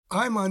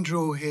I'm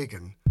Andrew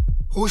O'Hagan,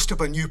 host of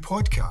a new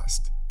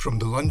podcast from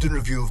the London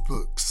Review of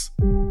Books.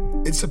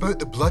 It's about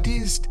the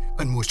bloodiest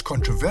and most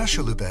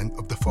controversial event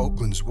of the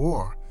Falklands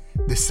War,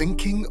 the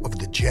sinking of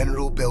the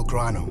General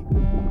Belgrano.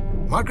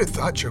 Margaret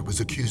Thatcher was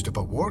accused of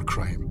a war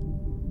crime.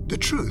 The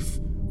truth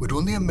would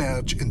only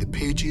emerge in the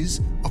pages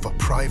of a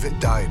private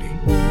diary.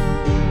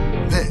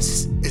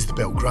 This is the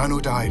Belgrano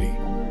Diary.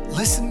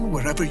 Listen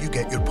wherever you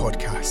get your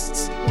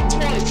podcasts.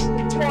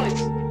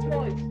 Twice.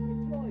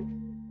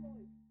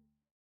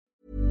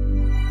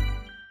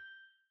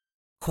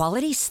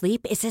 Quality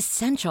sleep is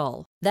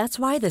essential. That's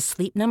why the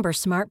Sleep Number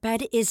Smart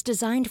Bed is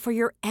designed for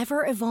your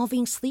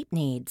ever-evolving sleep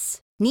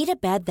needs. Need a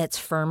bed that's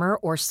firmer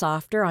or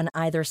softer on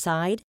either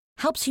side?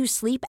 Helps you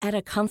sleep at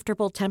a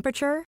comfortable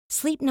temperature?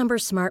 Sleep Number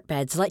Smart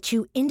Beds let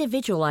you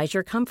individualize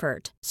your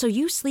comfort, so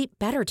you sleep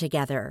better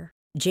together.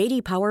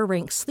 J.D. Power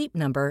ranks Sleep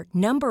Number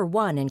number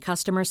 1 in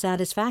customer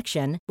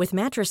satisfaction with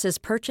mattresses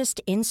purchased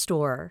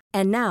in-store.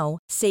 And now,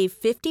 save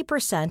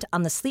 50%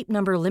 on the Sleep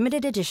Number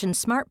Limited Edition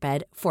Smart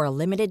Bed for a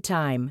limited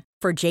time.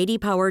 For J.D.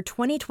 Power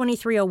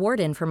 2023 award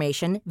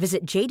information,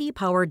 visit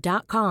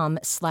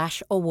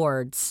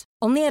jdpower.com/awards.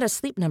 Only at a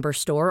Sleep Number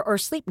store or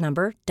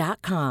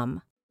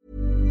sleepnumber.com.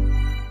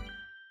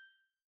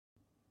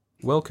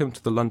 Welcome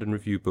to the London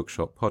Review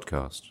Bookshop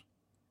podcast.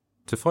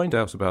 To find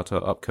out about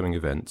our upcoming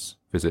events,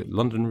 visit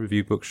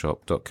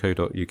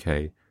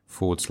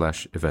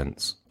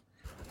londonreviewbookshop.co.uk/events.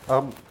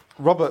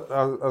 Robert,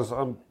 as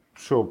I'm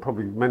sure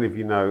probably many of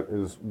you know,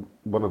 is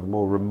one of the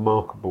more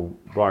remarkable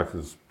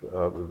writers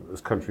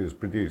this country has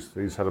produced.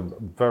 He's had a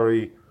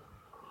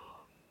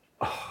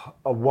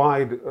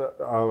wide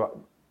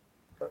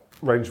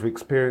range of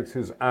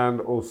experiences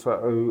and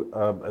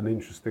also an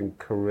interesting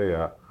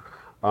career.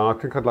 I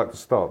think I'd like to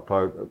start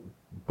by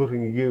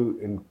putting you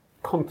in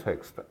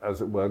context, as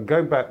it were,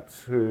 going back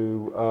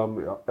to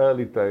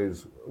early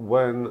days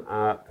when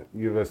at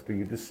university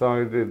you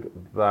decided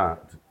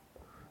that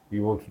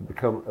you wanted to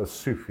become a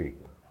Sufi.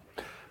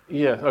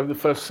 Yeah, the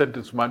first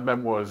sentence of my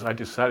memoir is I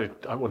decided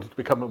I wanted to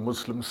become a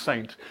Muslim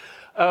saint.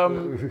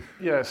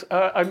 Yes,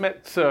 I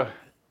met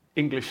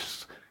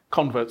English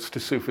converts to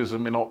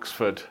Sufism in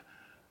Oxford,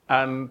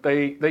 and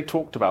they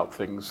talked about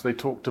things. They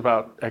talked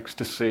about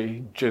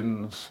ecstasy,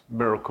 jinns,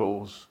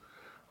 miracles,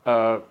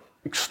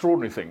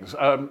 extraordinary things.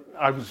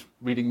 I was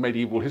reading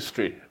medieval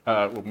history,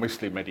 well,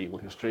 mostly medieval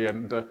history,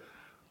 and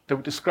they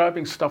were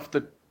describing stuff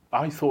that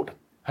I thought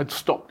had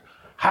stopped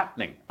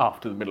happening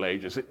after the Middle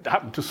Ages. It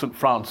happened to St.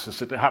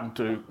 Francis, it happened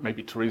to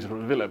maybe Teresa of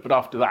Avila, but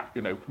after that,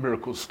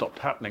 miracles stopped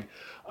happening.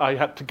 I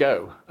had to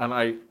go, and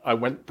I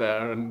went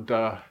there, and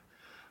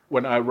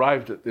when I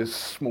arrived at this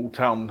small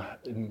town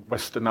in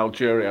western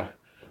Algeria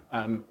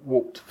and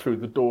walked through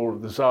the door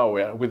of the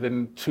Zawiya,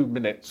 within 2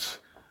 minutes,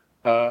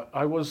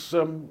 I was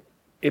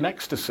in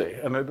ecstasy,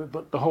 and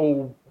the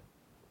whole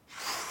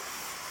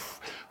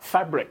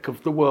fabric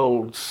of the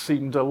world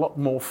seemed a lot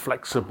more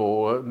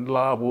flexible and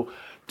liable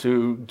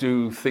to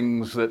do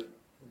things that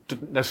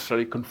didn't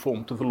necessarily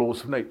conform to the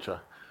laws of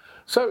nature.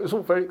 So it was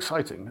all very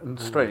exciting and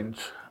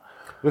strange.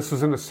 This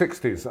was in the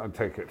 60s, I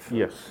take it?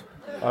 Yes.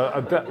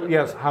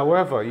 Yes,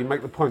 however, you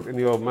make the point in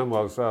your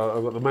memoirs,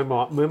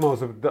 the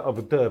memoirs of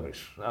a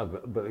dervish,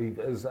 but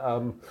is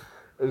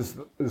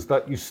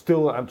that you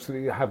still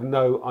absolutely have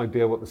no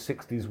idea what the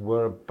 60s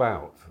were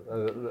about.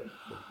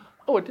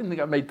 Oh, I didn't think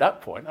I made that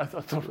point. I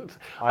thought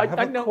I have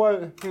a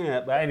quote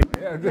here, but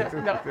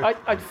anyway.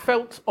 I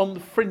felt on the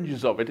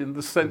fringes of it, in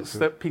the sense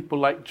that people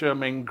like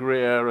Germaine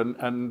Greer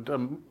and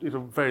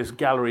various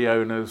gallery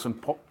owners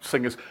and pop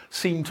singers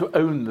seemed to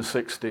own the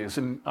 60s,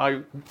 and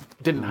I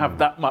didn't have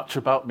that much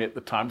about me at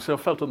the time, so I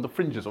felt on the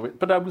fringes of it.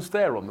 But I was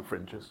there on the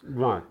fringes.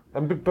 Right.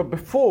 But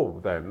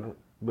before then,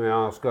 may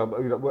I ask,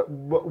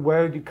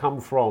 where did you come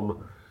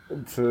from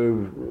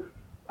to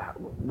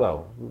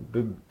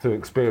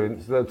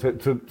experience,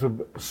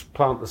 to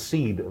plant the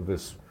seed of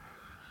this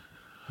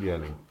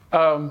yearning?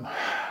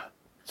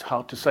 It's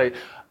hard to say.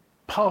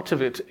 Part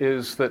of it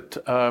is that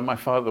my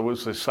father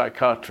was a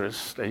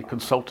psychiatrist, a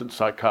consultant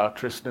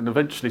psychiatrist, and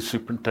eventually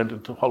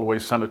superintendent of Holloway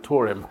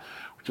Sanatorium,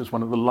 which is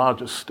one of the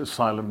largest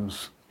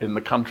asylums in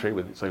the country,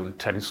 with its own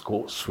tennis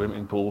courts,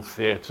 swimming pool,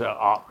 theatre,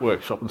 art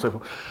workshop, and so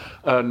forth.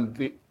 And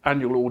the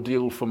annual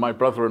ordeal for my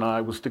brother and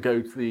I was to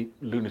go to the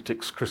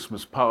lunatics'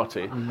 Christmas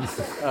party.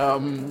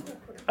 And,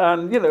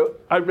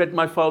 I read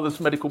my father's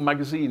medical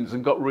magazines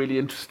and got really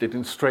interested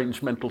in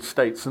strange mental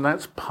states, and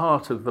that's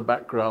part of the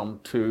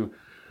background to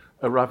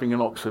arriving in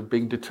Oxford,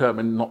 being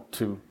determined not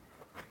to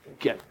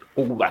get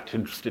all that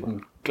interested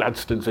in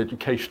Gladstone's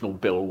educational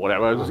bill or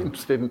whatever. I was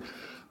interested in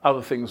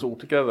other things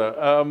altogether.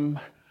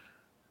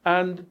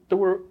 And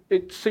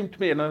it seemed to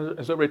me, and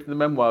as I read in the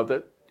memoir,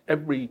 that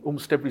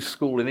almost every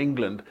school in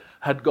England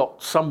had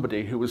got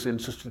somebody who was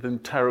interested in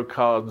tarot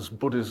cards,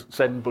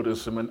 Zen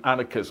Buddhism and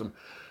anarchism,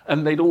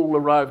 and they'd all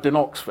arrived in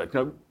Oxford.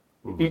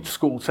 Each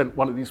school sent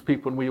one of these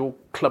people, and we all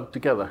clubbed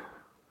together.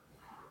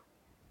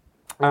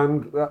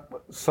 And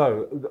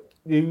so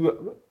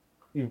you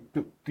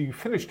You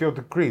finished your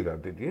degree though,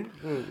 did you?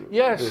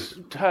 Yes,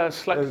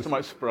 slightly to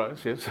my surprise,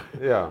 yes.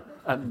 Yeah.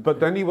 But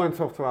then you went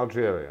off to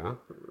Algeria.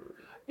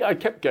 Yeah, I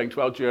kept going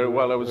to Algeria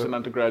while I was an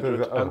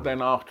undergraduate, and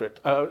then after it.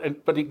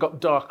 But it got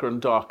darker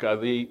and darker.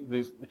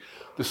 The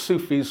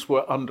Sufis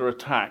were under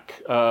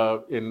attack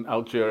in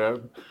Algeria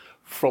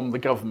from the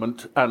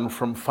government and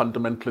from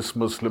fundamentalist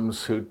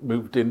Muslims who'd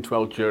moved into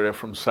Algeria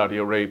from Saudi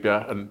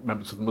Arabia and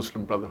members of the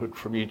Muslim Brotherhood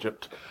from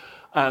Egypt.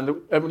 And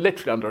they were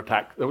literally under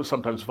attack. There were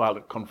sometimes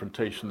violent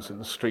confrontations in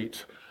the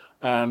street.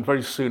 And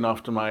very soon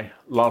after my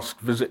last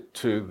visit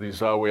to the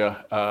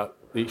Zawiya,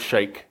 the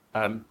Sheikh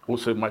and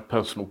also my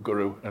personal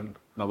guru and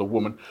another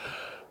woman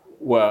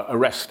were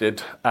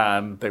arrested,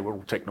 and they were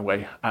all taken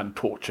away and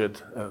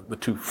tortured. The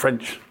two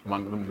French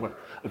among them were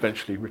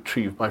eventually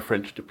retrieved by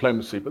French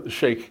diplomacy, but the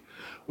Sheikh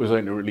was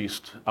only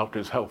released after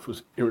his health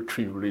was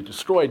irretrievably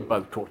destroyed by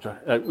the torture,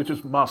 which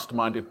was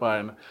masterminded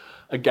by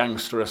a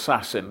gangster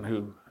assassin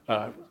who,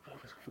 I've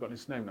forgotten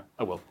his name now.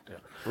 Oh, well,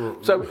 yeah.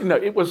 So,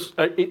 it was,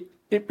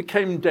 it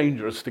became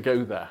dangerous to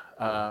go there,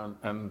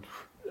 and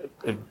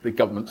the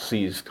government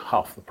seized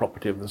half the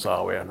property of the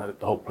Zawiya, and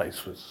the whole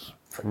place was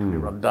effectively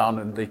run down,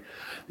 and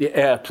the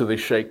heir to the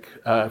Sheikh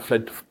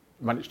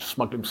managed to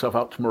smuggle himself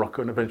out to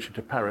Morocco and eventually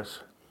to Paris.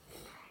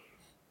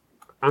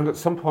 And at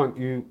some point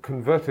you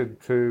converted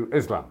to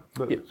Islam.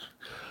 Yes.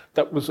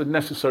 That was a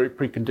necessary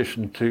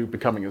precondition to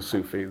becoming a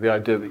Sufi. The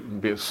idea that you can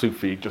be a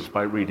Sufi just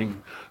by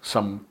reading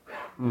some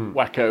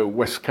wacko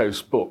West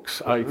Coast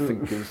books, I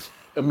think is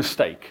a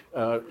mistake.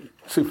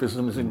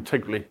 Sufism is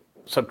integrally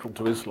central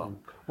to Islam.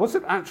 Was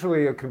it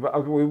actually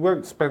we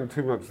won't spend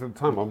too much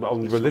time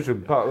on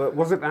religion, but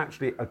was it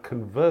actually a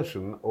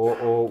conversion,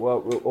 or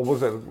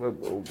was it?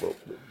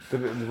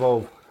 Did it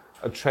involve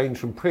a change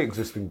from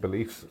pre-existing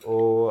beliefs,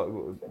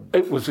 or?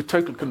 It was a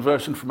total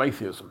conversion from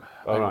atheism.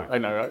 Right. I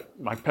know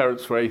my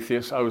parents were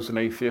atheists. I was an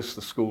atheist.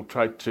 The school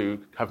tried to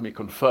have me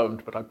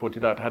confirmed, but I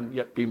pointed out I hadn't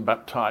yet been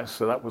baptised,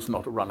 so that was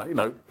not a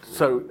runner.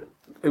 So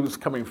it was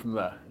coming from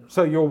there.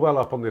 So you're well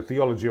up on the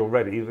theology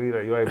already.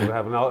 You're able to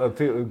have a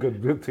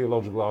good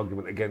theological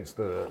argument against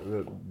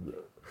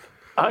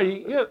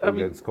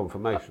against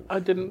confirmation. I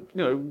didn't,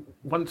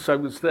 once I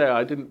was there,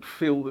 I didn't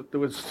feel that there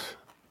was.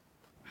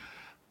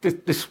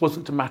 This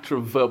wasn't a matter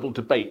of verbal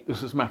debate.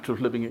 This was a matter of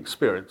living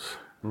experience.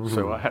 Mm-hmm.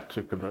 So I had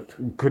to convert.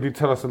 Could you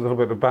tell us a little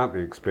bit about the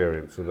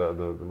experience of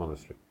the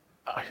monastery?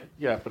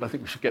 Yeah, but I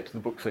think we should get to the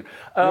book soon.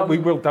 We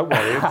will. Don't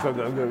worry.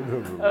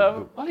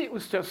 Well, it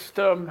was just.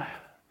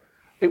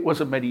 It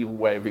was a medieval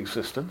way of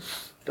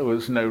existence. There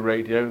was no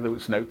radio, there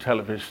was no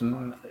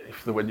television.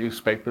 If there were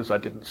newspapers, I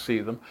didn't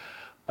see them.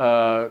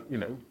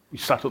 We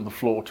sat on the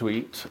floor to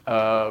eat.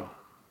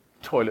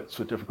 Toilets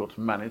were difficult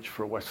to manage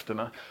for a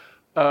Westerner.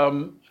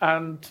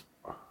 And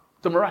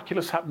the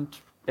miraculous happened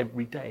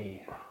every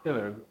day.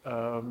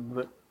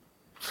 That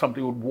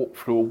somebody would walk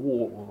through a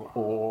wall,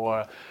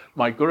 or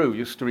my guru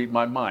used to read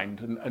my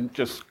mind and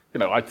just,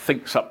 I'd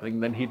think something,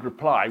 then he'd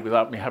reply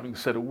without me having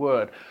said a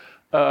word.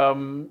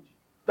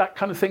 That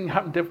kind of thing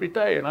happened every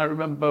day. And I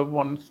remember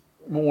one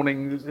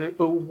morning,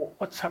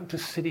 what's happened to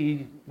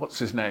Sidi, what's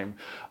his name?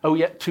 Oh,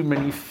 he ate too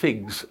many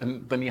figs,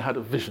 and then he had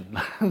a vision.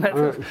 And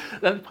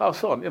then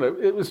pass on.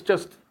 It was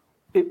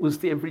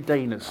the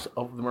everydayness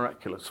of the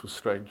miraculous was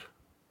strange.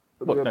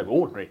 Well, no,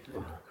 ordinary.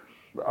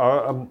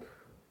 You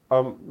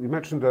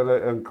mentioned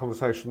in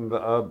conversation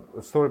that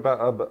a story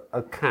about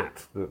a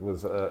cat that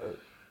was...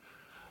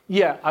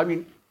 Yeah,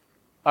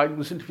 I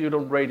was interviewed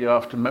on radio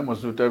after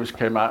Memoirs of a Dervish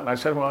came out, and I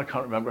said, well, I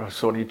can't remember if I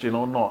saw any jinn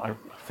or not. I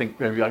think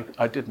maybe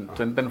I didn't.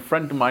 And then a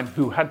friend of mine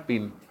who had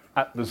been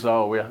at the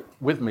Zawiya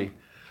with me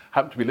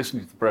happened to be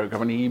listening to the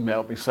programme, and he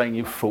emailed me saying,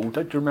 you fool,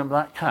 don't you remember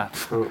that cat?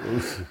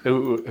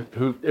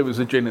 It was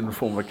a jinn in the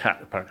form of a cat,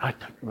 apparently. I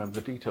don't remember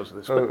the details of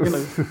this, but,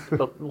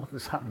 a lot of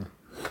this happened.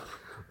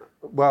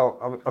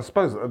 Well, I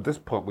suppose at this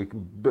point we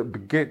can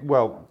begin,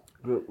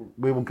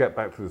 we will get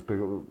back to this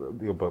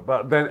your book.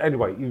 But then,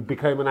 anyway, you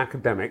became an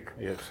academic.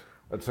 Yes.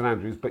 At St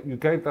Andrews, but you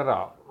gave that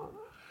up.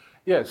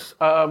 Yes.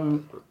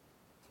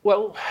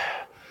 Well,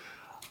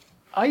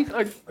 I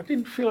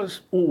didn't feel I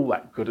was all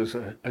that good as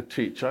a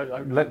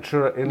teacher.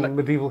 Lecturer in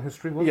medieval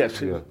history, was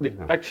yes, it? Yes, it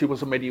actually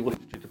was a medieval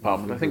history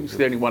department. I think it's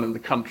the only one in the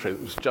country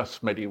that was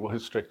just medieval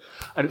history.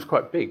 And it was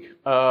quite big.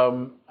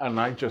 And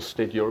I just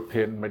did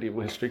European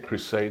medieval history,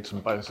 Crusades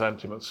and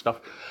Byzantium and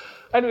stuff.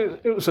 And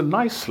it was a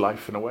nice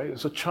life in a way. It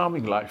was a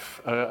charming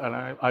life. And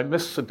I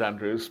miss St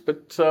Andrews.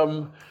 But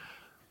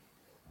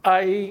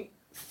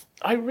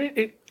I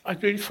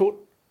really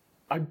thought,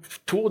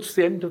 towards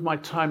the end of my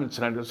time in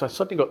St Andrews, I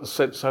suddenly got the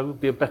sense I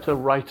would be a better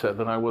writer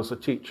than I was a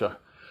teacher.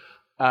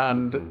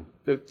 And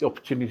the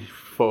opportunity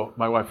for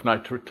my wife and I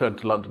to return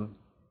to London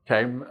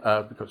came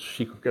because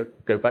she could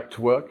go back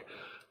to work,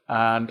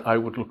 and I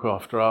would look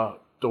after our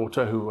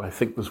daughter, who I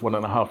think was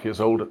 1.5 years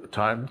old at the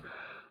time.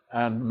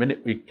 And the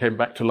minute we came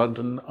back to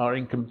London, our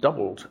income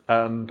doubled.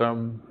 And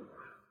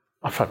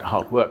I found it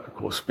hard work, of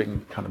course,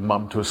 being kind of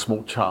mum to a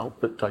small child,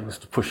 but I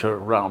used to push her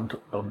around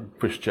on a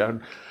pushchair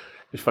and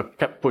if I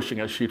kept pushing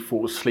her, she'd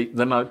fall asleep.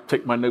 Then I'd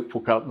take my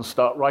notebook out and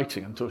start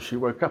writing until she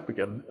woke up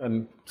again.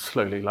 And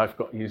slowly life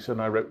got easier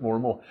and I wrote more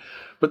and more.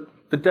 But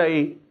the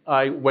day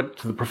I went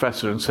to the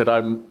professor and said,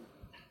 I'm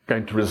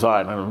going to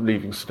resign and I'm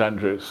leaving St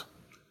Andrews,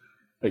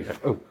 he said,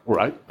 oh, all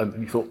right. And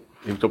then he thought,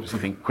 he was obviously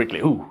thinking quickly,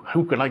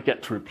 who can I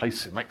get to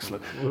replace him?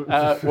 Excellent.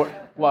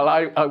 Well,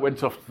 I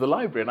went off to the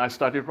library and I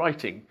started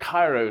writing.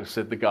 Cairo,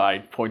 said the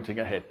guide, pointing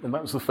ahead. And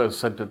that was the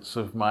first sentence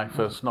of my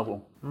first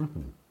novel.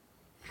 Mm-hmm.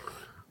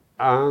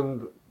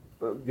 And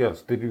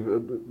yes, did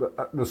you?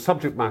 The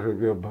subject matter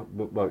of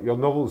your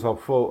novels are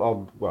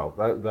full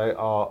of, they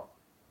are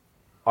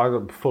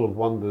either full of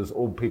wonders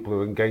or people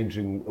who are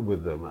engaging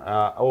with them,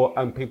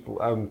 and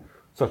people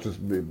such as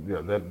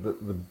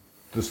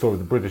the story of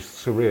the British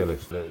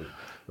surrealist.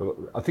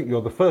 I think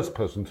you're the first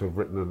person to have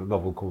written a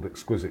novel called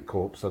Exquisite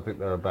Corpse. I think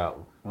there are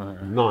about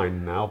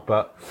 9 now,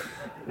 but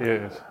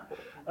yes,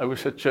 I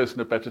wish I'd chosen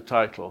a better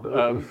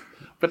title.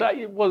 But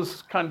it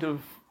was kind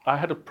of, I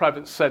had a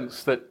private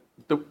sense that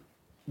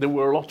there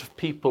were a lot of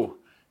people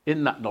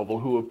in that novel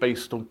who were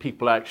based on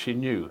people I actually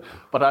knew,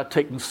 but I'd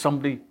taken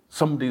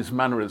somebody's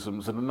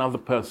mannerisms and another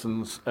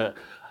person's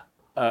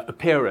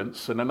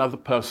appearance and another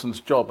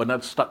person's job, and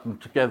I'd stuck them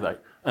together.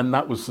 And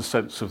that was the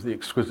sense of the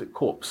Exquisite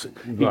Corpse.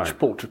 Right. Each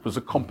portrait was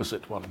a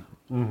composite one.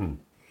 Mm-hmm.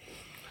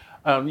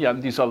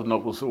 And these other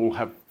novels all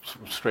have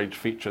sort of strange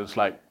features,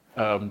 like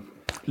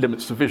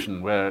Limits to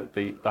Vision, where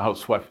the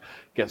housewife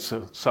gets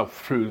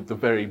herself through the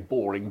very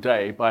boring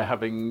day by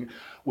having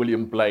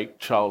William Blake,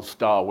 Charles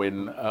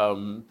Darwin,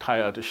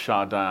 Teilhard de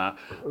Chardin,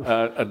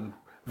 and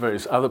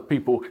various other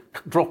people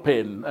drop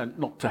in, and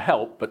not to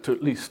help, but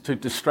at least to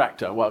distract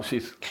her while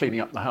she's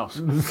cleaning up the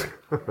house.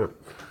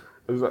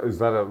 Is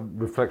that a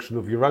reflection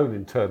of your own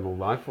internal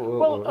life?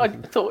 I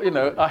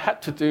thought, I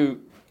had to do,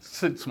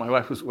 since my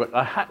wife was at work,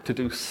 I had to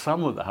do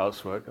some of the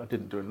housework. I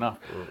didn't do enough.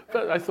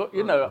 But I thought,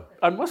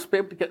 I must be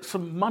able to get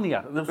some money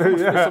out of it. There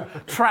must be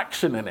some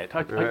traction in it.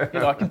 I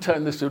can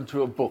turn this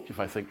into a book if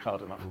I think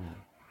hard enough.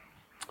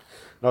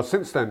 Now,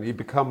 since then, you've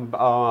become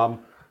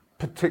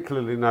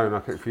particularly known, I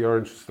think, for your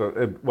interest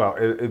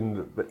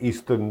in the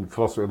Eastern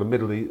philosophy, or the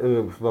Middle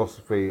East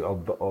philosophy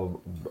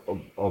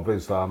of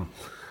Islam.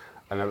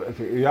 And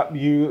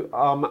you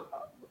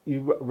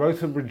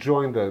wrote a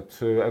rejoinder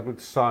to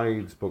Edward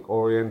Said's book,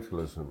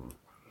 Orientalism.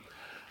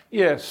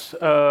 Yes,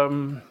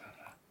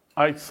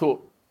 I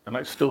thought, and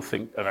I still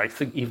think, and I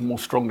think even more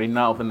strongly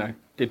now than I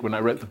did when I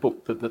read the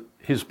book, that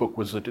his book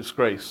was a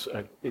disgrace.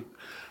 It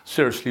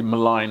seriously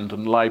maligned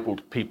and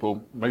libelled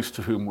people, most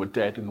of whom were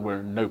dead and were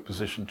in no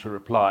position to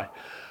reply,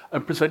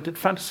 and presented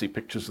fantasy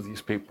pictures of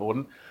these people.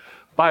 And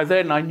by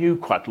then, I knew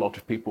quite a lot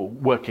of people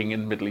working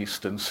in Middle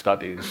Eastern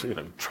studies,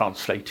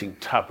 translating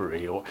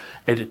Tabari or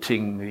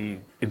editing the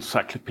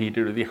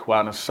Encyclopedia of the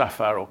Ikhwan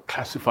al-Safar or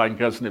classifying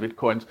Ghaznavid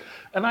coins.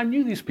 And I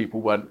knew these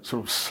people weren't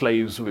sort of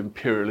slaves of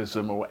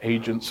imperialism or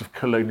agents of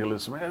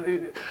colonialism.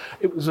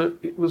 It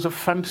was a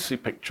fantasy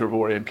picture of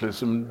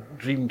Orientalism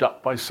dreamed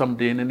up by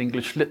somebody in an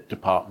English lit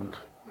department.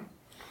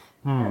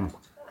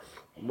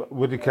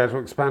 Would you care to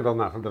expand on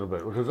that a little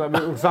bit?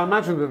 Because I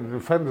imagine that the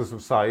defenders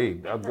of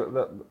Said,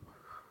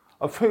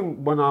 of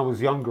whom, when I was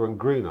younger and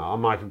greener, I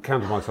might have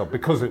counted myself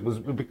because it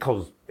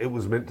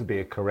was meant to be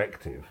a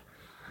corrective.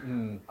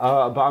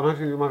 But I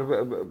imagine you might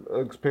have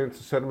experienced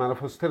a certain amount of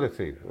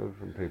hostility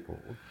from people.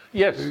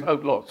 Yes,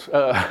 lots.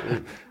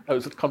 I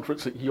was at a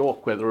conference at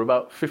York where there were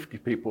about 50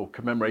 people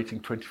commemorating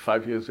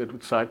 25 years of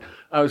Edward Said.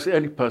 I was the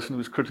only person who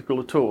was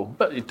critical at all,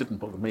 but it didn't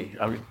bother me.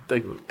 I mean,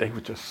 they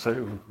were just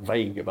so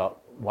vague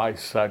about why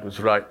Said was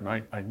right,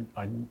 and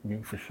I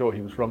knew for sure he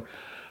was wrong.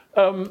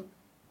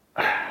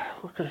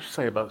 What can I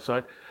say about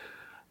Said?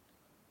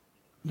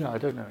 No, I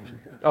don't know.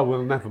 Oh,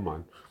 well, never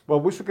mind. Well,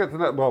 we should get to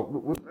that. Well,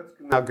 let's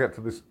now get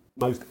to this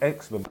most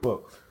excellent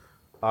book.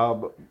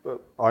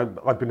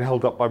 I've been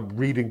held up by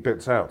reading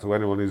bits out to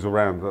anyone who's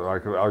around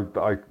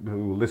that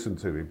who will listen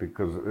to me,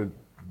 because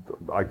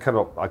I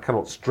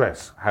cannot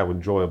stress how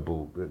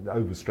enjoyable,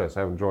 overstress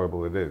how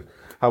enjoyable it is.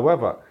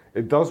 However,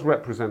 it does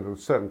represent a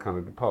certain kind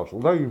of departure.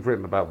 Although you've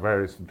written about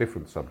various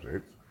different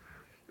subjects,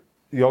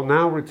 you're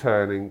now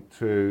returning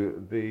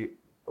to the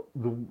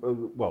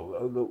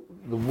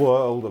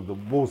world of the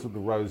Wars of the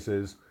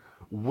Roses,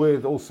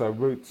 with also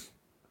roots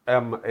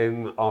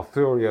in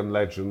Arthurian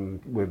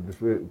legend.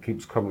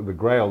 Keeps coming, the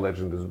Grail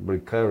legend is a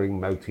recurring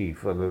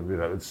motif and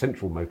a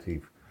central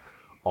motif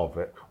of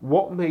it.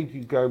 What made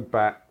you go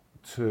back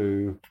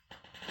to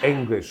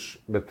English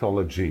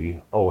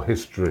mythology or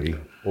history,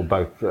 or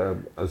both,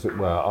 as it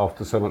were,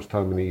 after so much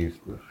time in the East?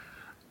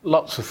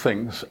 Lots of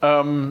things.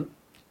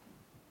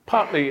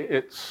 Partly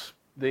it's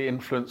the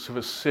influence of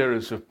a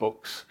series of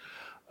books.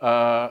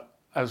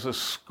 As a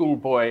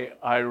schoolboy,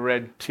 I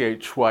read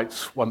T.H.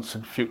 White's Once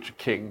and Future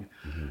King.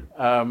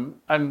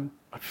 And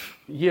a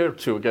year or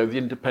two ago, The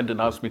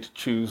Independent asked me to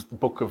choose the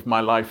book of my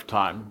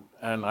lifetime.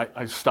 And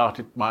I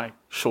started my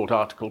short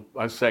article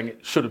by saying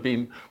it should have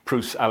been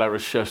Proust à la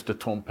recherche de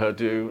temps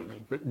perdu.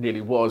 It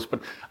nearly was,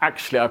 but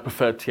actually I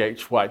prefer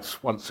T.H.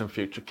 White's Once and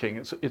Future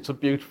King. It's a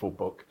beautiful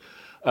book,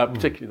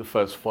 particularly the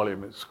first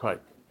volume. It's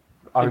quite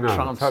I know, it's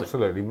entrancing.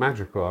 absolutely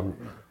magical.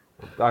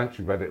 I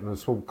actually read it in a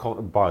small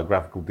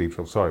biographical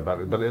detail, sorry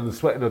about it, but in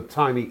a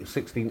tiny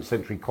 16th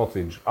century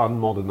cottage,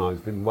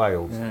 unmodernised in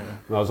Wales. Yeah.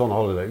 And I was on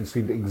holiday, it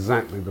seemed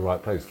exactly the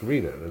right place to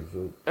read it.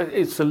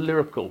 It's a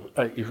lyrical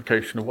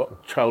evocation of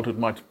what childhood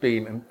might have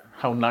been and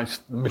how nice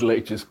the Middle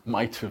Ages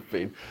might have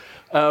been.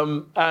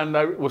 And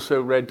I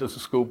also read as a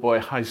schoolboy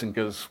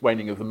Heisinger's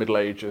Waning of the Middle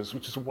Ages,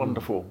 which is a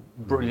wonderful,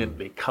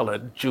 brilliantly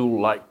coloured,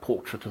 jewel-like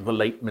portrait of the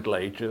late Middle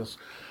Ages.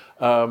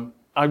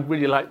 I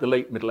really like the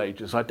late Middle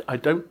Ages. I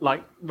don't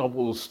like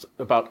novels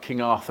about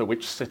King Arthur,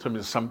 which set him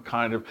as some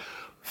kind of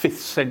 5th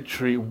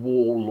century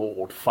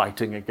warlord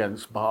fighting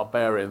against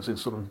barbarians in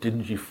sort of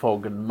dingy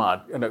fog and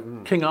mud. You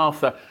know, King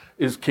Arthur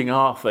is King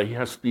Arthur. He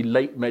has to be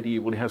late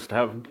medieval. He has to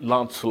have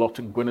Lancelot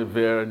and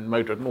Guinevere and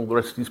Modred and all the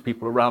rest of these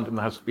people around him.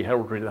 There has to be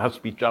heraldry. There has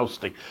to be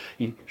jousting.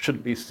 He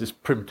shouldn't be this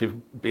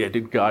primitive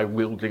bearded guy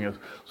wielding a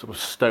sort of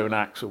stone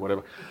axe or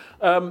whatever.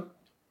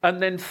 And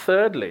then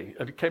thirdly,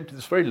 and it came to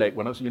this very late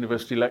when I was a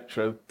university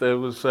lecturer, there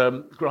was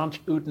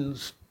Grant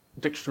Uden's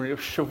Dictionary of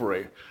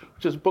Chivalry,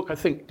 which is a book, I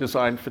think,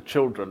 designed for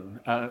children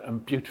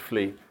and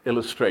beautifully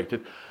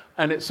illustrated.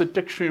 And it's a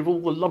dictionary of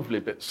all the lovely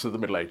bits of the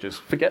Middle Ages.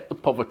 Forget the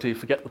poverty,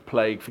 forget the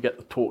plague, forget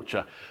the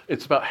torture.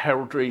 It's about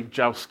heraldry,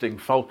 jousting,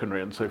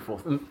 falconry, and so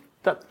forth. And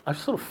that I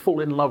sort of fall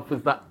in love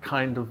with that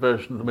kind of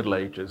version of the Middle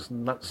Ages,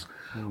 and that's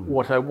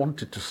what I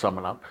wanted to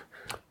summon up.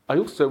 I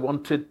also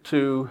wanted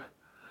to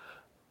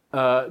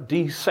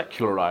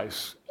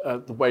desecularize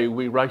the way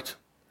we write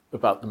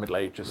about the Middle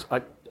Ages.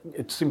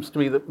 It seems to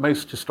me that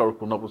most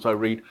historical novels I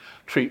read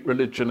treat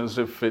religion as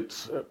if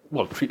it's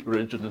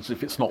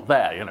not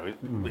there. You know,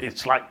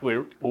 it's like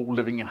we're all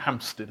living in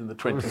Hampstead in the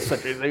 20th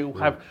century. They all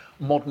have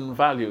modern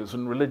values,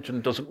 and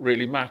religion doesn't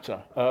really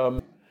matter.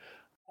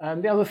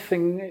 And the other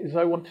thing is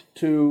I wanted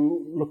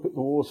to look at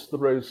the Wars of the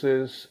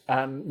Roses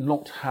and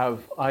not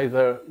have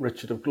either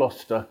Richard of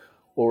Gloucester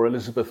or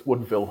Elizabeth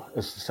Woodville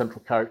as the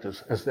central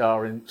characters, as they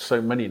are in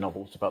so many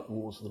novels about the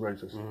Wars of the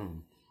Roses.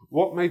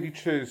 What made you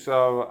choose? I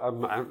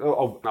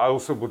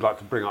also would like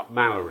to bring up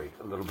Mallory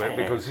a little bit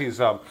because he's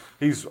a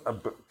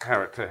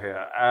character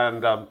here,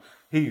 and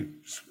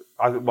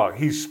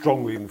he's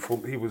strongly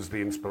informed. He was the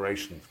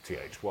inspiration for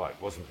T.H.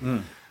 White, wasn't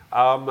he?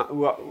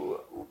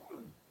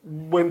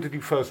 When did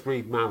you first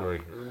read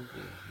Mallory?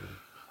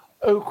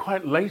 Oh,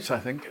 quite late, I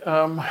think.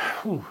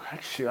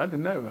 Actually, I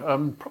don't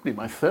know. Probably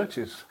my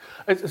 30s.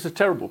 It's a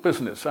terrible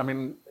business. I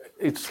mean,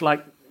 it's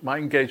like my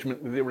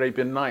engagement with the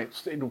Arabian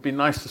Nights. It would be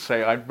nice to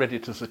say I read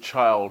it as a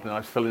child and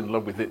I fell in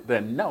love with it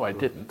then. No, I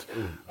didn't.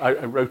 I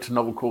wrote a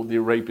novel called The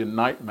Arabian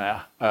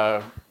Nightmare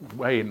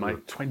way in my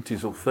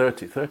 20s or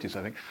 30s,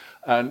 I think,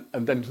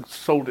 and then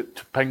sold it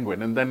to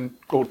Penguin,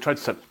 or tried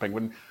to sell it to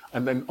Penguin,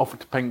 and then offered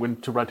to Penguin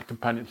to write a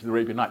companion to the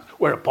Arabian Nights,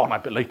 whereupon I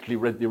belatedly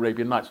read the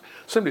Arabian Nights.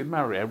 Similarly with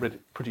Mallory, I read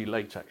it pretty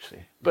late,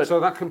 actually. But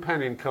so that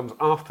companion comes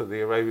after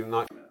the Arabian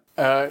Nights?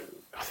 I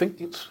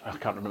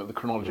can't remember the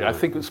chronology. I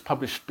think it was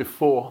published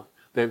before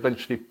they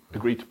eventually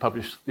agreed to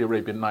publish the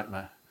Arabian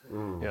Nightmare.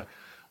 Yeah.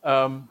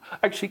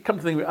 Actually, come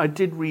to think of it, I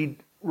did read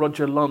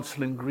Roger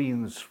Lancelin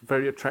Green's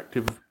very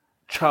attractive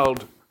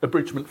child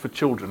abridgment for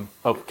children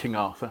of King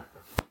Arthur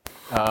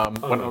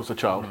when I was a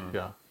child.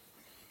 Yeah.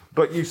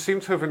 But you seem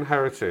to have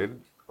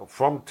inherited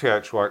from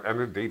T.H. White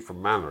and indeed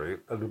from Mallory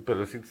an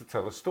ability to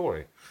tell a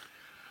story.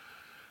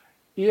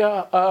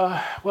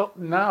 Yeah, well,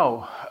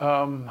 now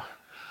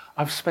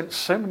I've spent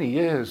so many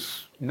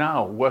years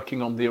now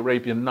working on the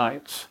Arabian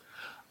Nights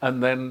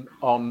and then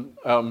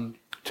on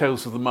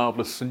Tales of the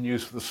Marvellous and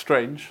News of the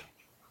Strange,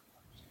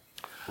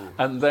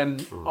 and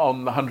then on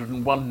the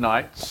 101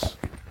 Nights,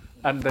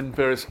 and then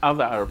various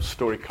other Arab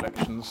story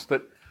collections,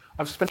 that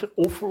I've spent an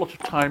awful lot of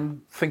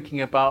time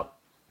thinking about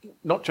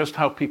not just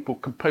how people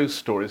compose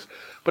stories,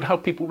 but how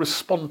people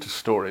respond to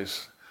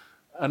stories.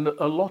 And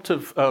a lot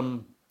of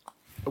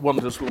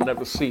Wonders Will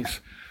Never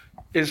Cease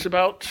is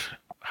about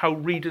how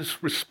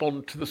readers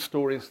respond to the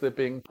stories they're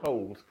being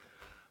told.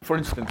 For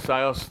instance,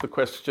 I asked the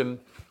question,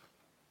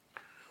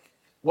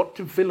 what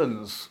do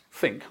villains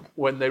think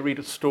when they read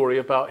a story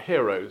about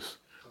heroes?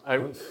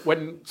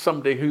 When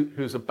somebody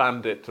who's a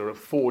bandit or a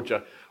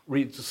forger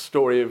reads a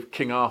story of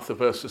King Arthur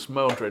versus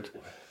Mordred,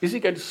 is he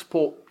going to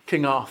support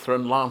King Arthur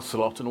and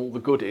Lancelot and all the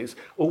goodies,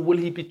 or will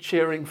he be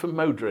cheering for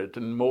Modred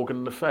and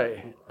Morgan Le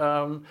Fay?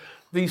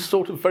 These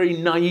sort of very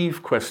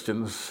naive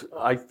questions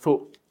I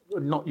thought were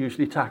not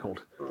usually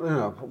tackled.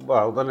 Yeah,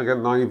 well, then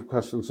again, naive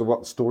questions are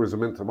what stories are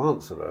meant to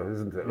answer, though,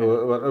 isn't it?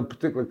 Yeah. A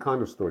particular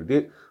kind of story.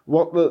 Do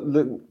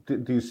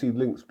you see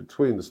links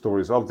between the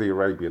stories of the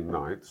Arabian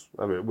Nights,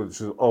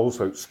 which is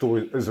also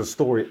a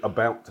story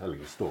about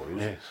telling stories,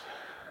 yes,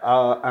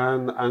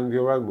 and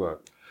your own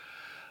work?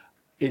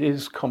 It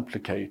is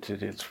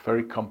complicated. It's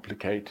very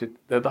complicated.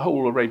 The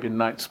whole Arabian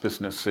Nights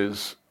business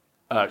is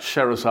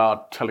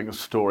Sherazade telling a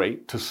story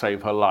to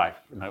save her life.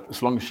 You know,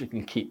 as long as she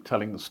can keep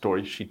telling the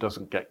story, she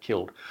doesn't get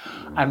killed.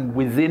 And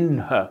within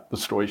her, the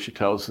story she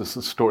tells is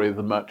the story of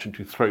the merchant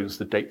who throws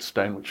the date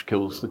stone which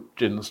kills the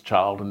jinn's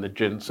child, and the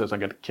jinn says, "I'm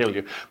going to kill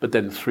you." But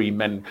then 3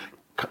 men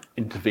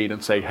intervene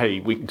and say, hey,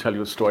 we can tell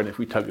you a story, and if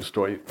we tell you a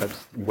story,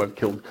 you won't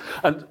kill them.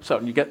 And so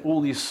on. You get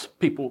all these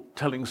people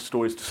telling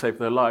stories to save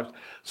their lives.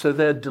 So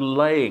they're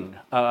delaying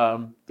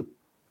the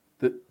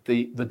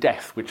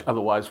death which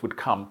otherwise would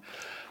come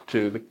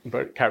to the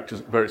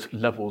characters at various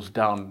levels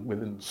down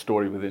within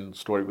story, within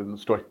story, within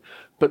story.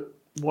 But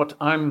what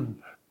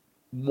I'm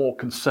more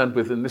concerned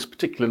with in this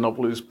particular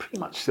novel is pretty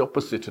much the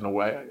opposite in a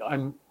way.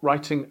 I'm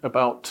writing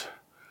about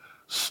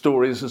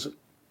stories as,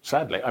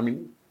 sadly, I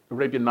mean,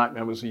 Arabian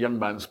Nightmare was a young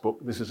man's book.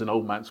 This is an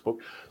old man's book.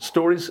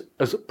 Stories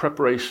as a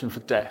preparation for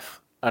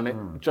death. And it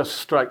just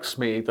strikes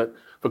me that,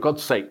 for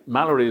God's sake,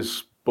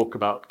 Mallory's book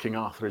about King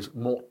Arthur is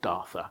Morte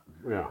d'Arthur.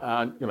 Yeah.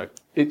 And, you know,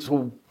 it's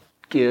all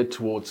geared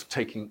towards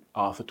taking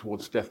Arthur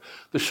towards death.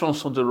 The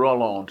Chanson de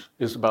Roland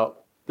is about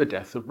the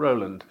death of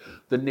Roland.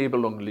 The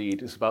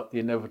Nibelungenlied is about the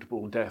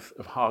inevitable death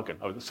of Hagen,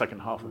 or the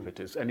second half of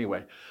it is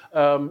anyway.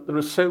 There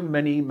are so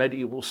many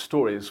medieval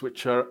stories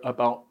which are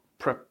about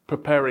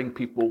preparing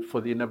people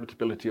for the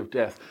inevitability of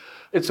death.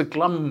 It's a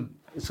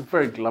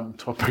very glum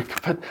topic,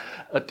 but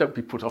don't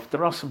be put off.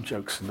 There are some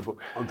jokes in the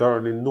book. There are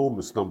an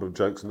enormous number of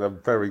jokes, and they're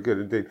very good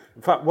indeed.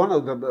 In fact, one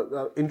of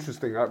the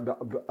interesting,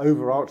 the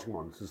overarching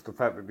ones is the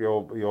fact that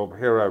your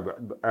hero,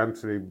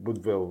 Anthony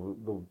Woodville,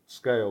 the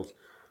Scales,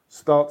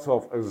 starts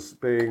off as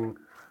being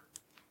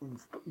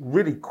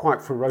really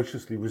quite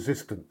ferociously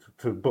resistant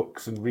to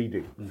books and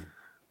reading.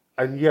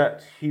 And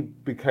yet he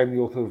became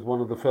the author of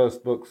one of the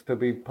first books to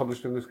be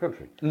published in this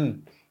country.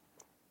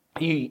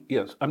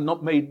 Yes, I'm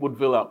not made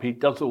Woodville up. He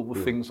does all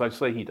the things I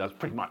say he does,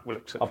 pretty much. Well,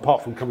 except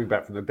apart from coming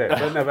back from the dead.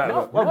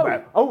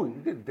 No. Oh, he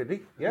did he?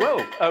 Yeah.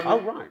 Well,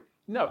 oh, right.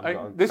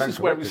 No, this is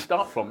where we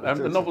start from.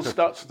 The novel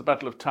starts at the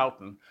Battle of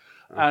Towton,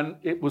 and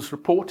it was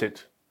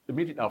reported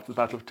immediately after the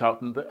Battle of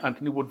Towton that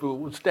Anthony Woodville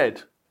was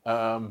dead.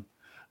 And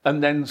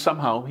then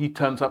somehow he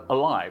turns up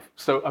alive.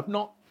 So I've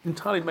not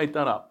entirely made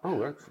that up.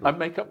 Oh, excellent. I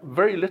make up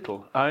very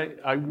little.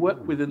 I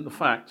work within the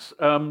facts.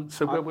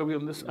 So where were we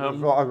on this?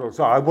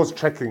 So I was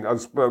checking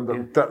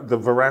the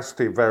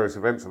veracity of various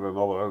events in the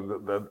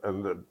novel,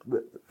 and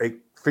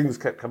things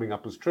kept coming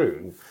up as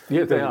true.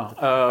 Yeah, they are.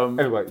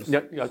 Anyway.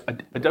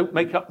 I don't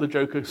make up the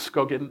Joker,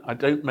 Scoggin. I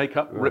don't make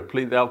up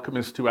Ripley, the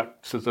alchemist, who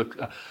acts as a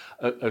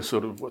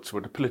sort of, a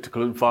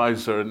political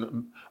advisor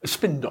and a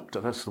spin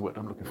doctor. That's the word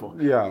I'm looking for.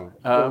 Yeah.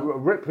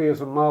 Ripley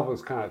is a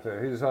marvellous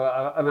character. He's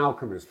an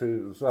alchemist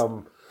who's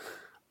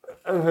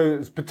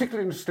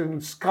particularly interested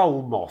in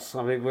skull moss.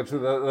 I mean, which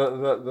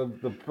the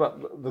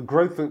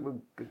growth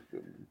that.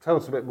 Tell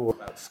us a bit more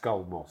about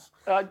skull moss.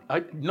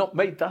 I've not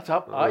made that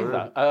up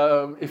either.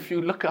 If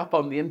you look up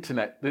on the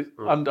internet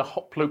under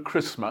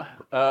Hoplochrysma,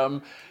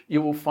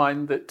 you will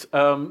find that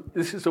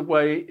this is a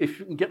way, if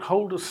you can get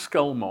hold of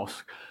skull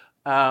moss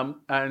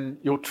and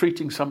you're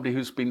treating somebody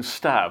who's been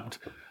stabbed,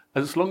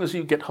 as long as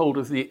you get hold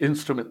of the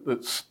instrument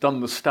that's done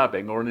the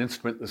stabbing, or an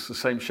instrument that's the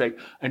same shape,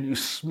 and you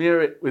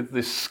smear it with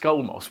this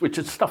skull moss, which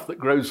is stuff that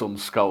grows on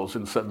skulls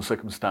in certain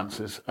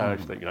circumstances,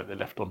 if they're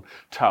left on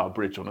Tower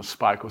Bridge on a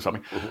spike or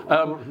something,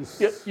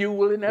 you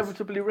will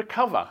inevitably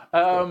recover.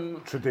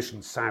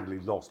 Tradition sadly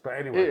lost, but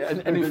anyway.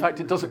 And in fact,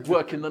 it doesn't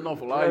work in the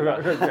novel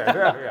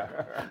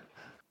either.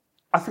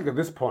 I think at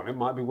this point it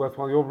might be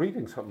worthwhile you're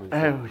reading something.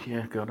 Oh,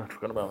 yeah, God, I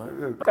forgot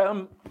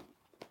about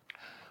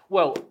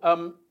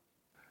that.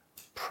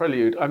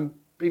 Prelude. I've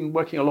been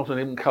working a lot on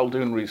Ibn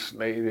Khaldun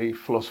recently, the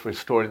philosopher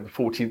historian of the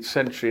 14th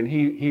century, and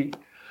he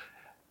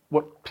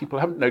what people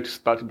haven't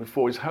noticed about him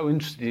before is how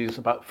interested he is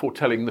about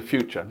foretelling the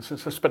future. And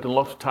since I spent a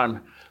lot of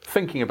time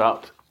thinking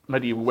about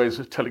medieval ways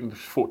of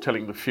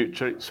foretelling the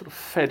future, it sort of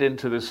fed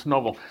into this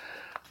novel.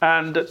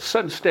 And at a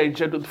certain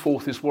stage, Edward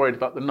IV is worried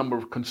about the number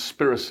of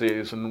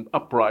conspiracies and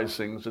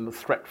uprisings and the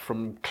threat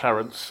from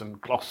Clarence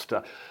and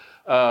Gloucester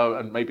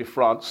and maybe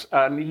France,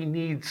 and he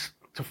needs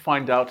to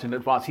find out in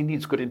advance. He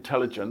needs good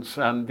intelligence,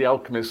 and the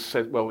alchemist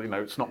said, well,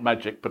 it's not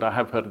magic, but I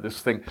have heard of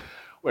this thing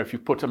where if you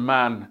put a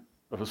man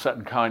of a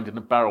certain kind in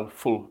a barrel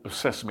full of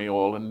sesame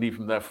oil and leave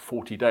him there for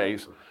 40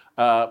 days,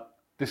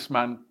 this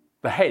man,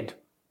 the head,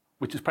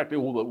 which is practically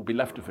all that will be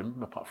left of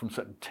him, apart from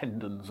certain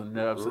tendons and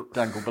nerves that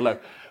dangle below,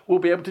 will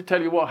be able to tell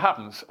you what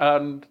happens.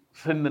 And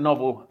in the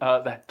novel,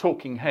 the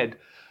talking head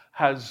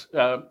has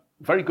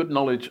very good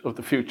knowledge of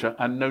the future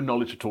and no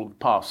knowledge at all of the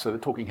past, so the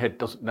talking head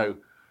doesn't know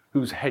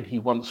whose head he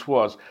once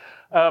was.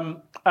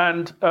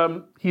 And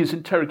he is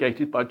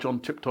interrogated by John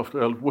Tiptoft,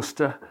 Earl of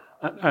Worcester,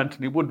 and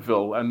Anthony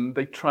Woodville, and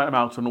they try him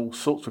out on all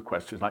sorts of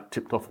questions, like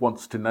Tiptoft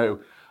wants to know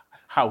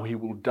how he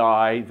will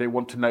die, they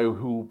want to know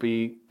who will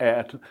be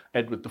heir to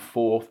Edward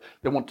IV,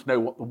 they want to know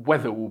what the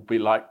weather will be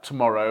like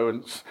tomorrow,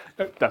 and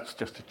that's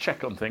just a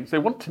check on things. They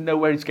want to know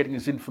where he's getting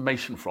his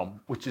information from,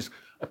 which is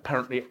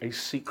apparently a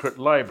secret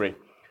library.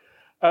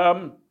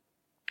 And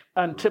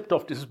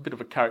Tiptoft is a bit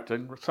of a character,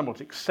 and somewhat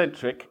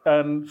eccentric,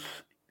 and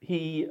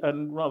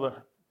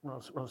rather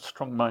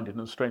strong-minded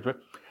in a strange way.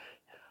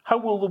 How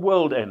will the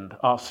world end?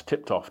 Asks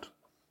Tiptoft.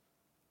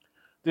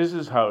 This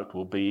is how it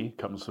will be,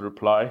 comes the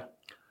reply.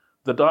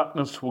 The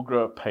darkness will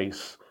grow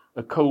apace,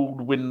 a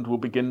cold wind will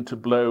begin to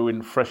blow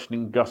in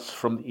freshening gusts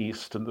from the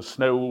east, and the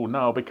snow will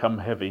now become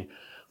heavy.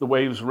 the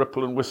waves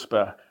ripple and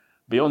whisper.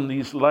 Beyond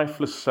these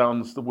lifeless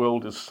sounds, the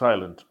world is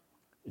silent.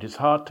 It is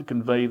hard to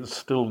convey the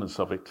stillness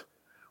of it.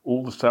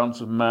 All the sounds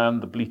of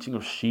man, the bleating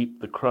of sheep,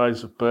 the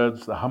cries of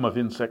birds, the hum of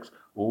insects,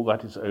 all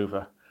that is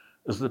over.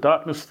 As the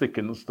darkness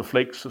thickens, the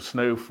flakes of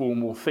snow fall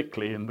more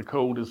thickly and the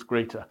cold is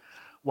greater.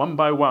 One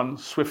by one,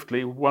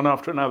 swiftly, one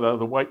after another,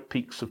 the white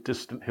peaks of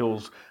distant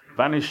hills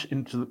vanish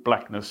into the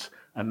blackness,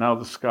 and now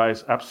the sky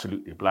is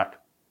absolutely black.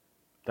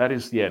 That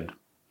is the end.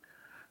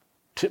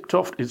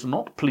 Tiptoft is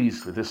not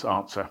pleased with this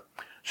answer.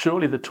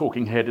 Surely the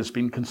talking head has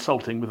been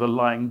consulting with a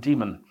lying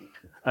demon.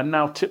 And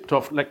now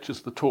Tiptoft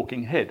lectures the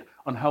talking head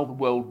on how the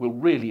world will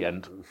really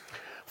end.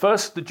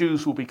 First, the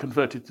Jews will be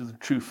converted to the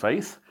true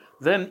faith.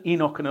 Then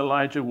Enoch and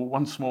Elijah will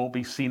once more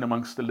be seen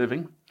amongst the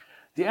living.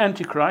 The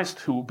Antichrist,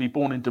 who will be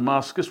born in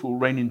Damascus, will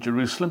reign in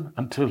Jerusalem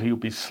until he will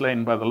be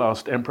slain by the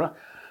last emperor.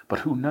 But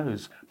who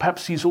knows?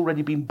 Perhaps he's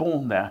already been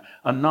born there,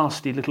 a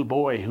nasty little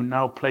boy who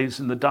now plays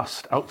in the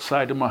dust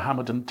outside a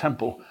Mohammedan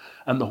temple,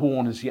 and the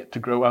horn is yet to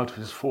grow out of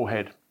his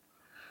forehead.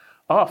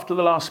 After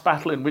the last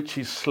battle in which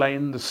he's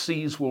slain, the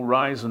seas will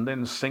rise and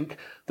then sink,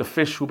 the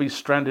fish will be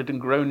stranded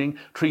and groaning,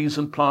 trees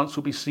and plants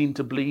will be seen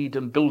to bleed,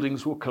 and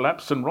buildings will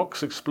collapse and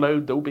rocks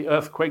explode, there will be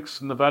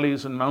earthquakes, and the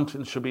valleys and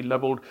mountains shall be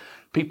levelled,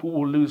 people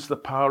will lose the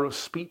power of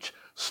speech,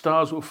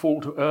 stars will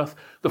fall to earth,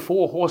 the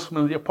 4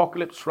 horsemen of the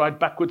apocalypse ride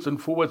backwards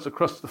and forwards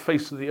across the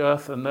face of the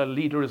earth, and their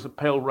leader is a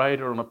pale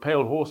rider on a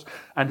pale horse,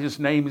 and his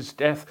name is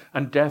Death,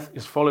 and death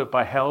is followed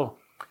by hell.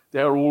 They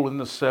are all in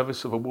the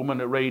service of a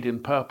woman arrayed in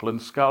purple and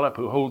scarlet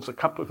who holds a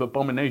cup of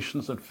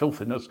abominations and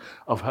filthiness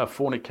of her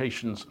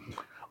fornications.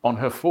 On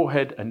her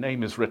forehead a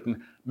name is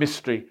written,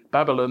 Mystery,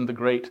 Babylon the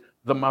Great,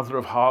 the mother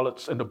of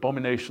harlots and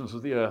abominations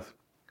of the earth.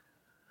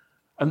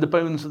 And the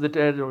bones of the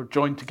dead are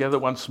joined together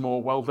once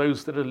more, while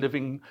those that are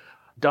living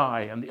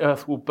die, and the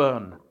earth will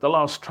burn. The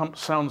last trump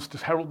sounds to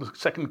herald the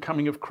second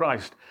coming of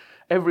Christ.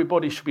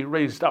 Everybody should be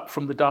raised up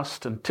from the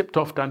dust, and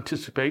Tiptoft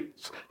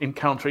anticipates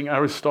encountering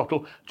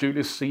Aristotle,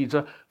 Julius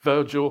Caesar,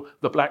 Virgil,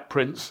 the Black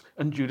Prince,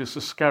 and Judas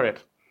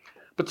Iscariot.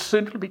 But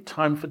soon it'll be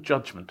time for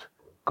judgment.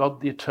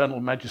 God the eternal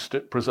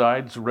magistrate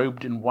presides,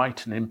 robed in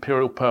white and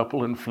imperial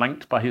purple and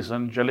flanked by his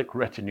angelic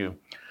retinue.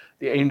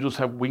 The angels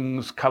have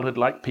wings coloured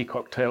like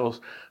peacock tails.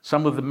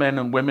 Some of the men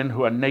and women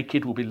who are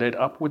naked will be led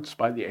upwards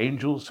by the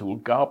angels who will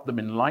garb them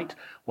in light,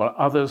 while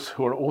others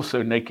who are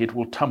also naked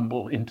will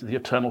tumble into the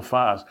eternal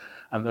fires,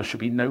 and there shall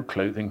be no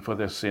clothing for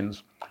their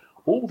sins.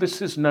 All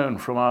this is known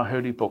from our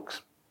holy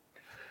books.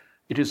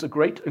 It is a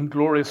great and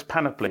glorious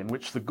panoply in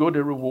which the good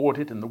are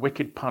rewarded and the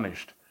wicked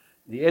punished.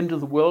 The end of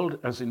the world,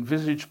 as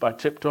envisaged by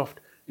Tiptoft,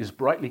 is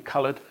brightly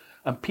coloured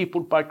and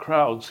peopled by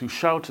crowds who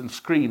shout and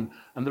scream,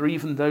 and there are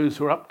even those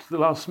who are up to the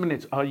last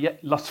minute are yet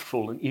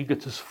lustful and eager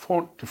to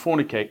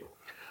fornicate.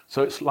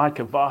 So it's like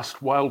a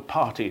vast wild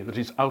party that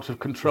is out of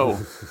control.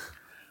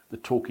 The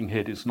talking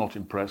head is not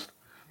impressed.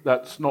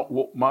 That's not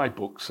what my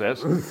book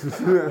says.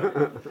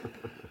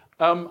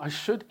 I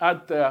should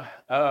add there,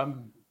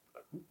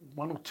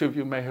 one or two of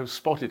you may have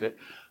spotted it.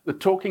 The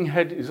talking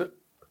head is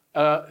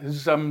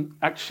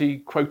actually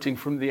quoting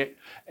from the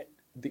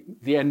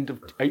end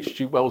of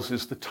H.G.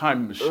 Wells's The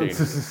Time Machine.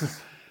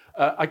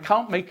 I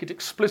can't make it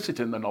explicit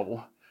in the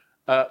novel,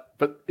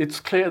 but it's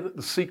clear that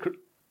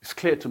it's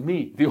clear to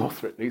me, the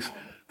author at least,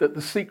 that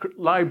the secret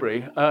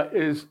library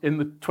is in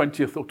the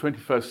 20th or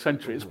 21st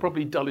century. It's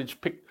probably Dulwich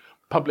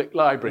Public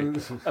Library,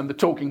 and the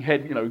talking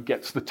head,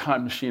 gets the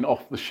time machine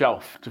off the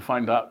shelf to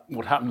find out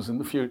what happens in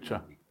the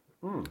future.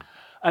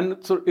 And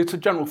it's a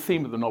general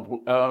theme of the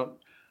novel.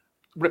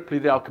 Ripley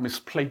the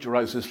Alchemist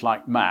plagiarizes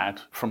like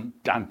mad from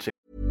Dante.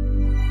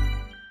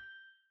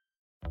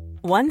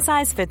 One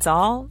size fits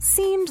all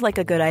seemed like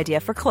a good idea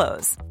for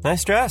clothes.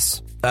 Nice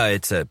dress.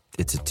 It's a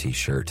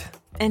t-shirt.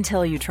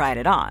 Until you tried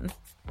it on.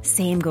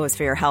 Same goes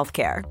for your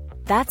healthcare.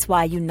 That's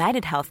why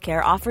United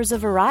Healthcare offers a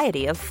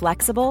variety of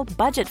flexible,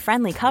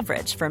 budget-friendly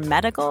coverage for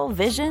medical,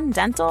 vision,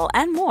 dental,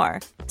 and more.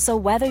 So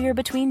whether you're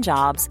between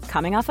jobs,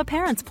 coming off a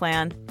parent's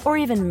plan, or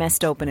even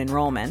missed open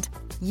enrollment,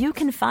 you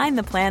can find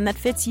the plan that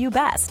fits you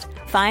best.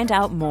 Find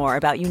out more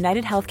about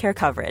United Healthcare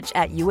coverage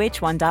at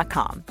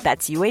UH1.com.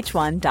 That's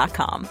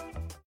UH1.com.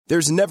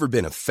 There's never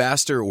been a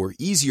faster or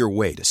easier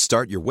way to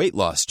start your weight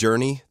loss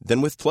journey than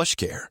with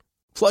PlushCare.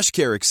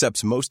 PlushCare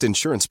accepts most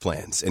insurance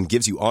plans and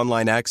gives you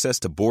online access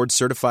to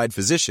board-certified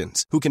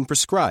physicians who can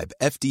prescribe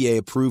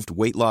FDA-approved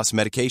weight loss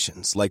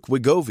medications like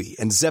Wegovy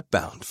and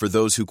Zepbound for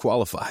those who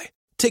qualify.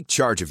 Take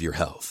charge of your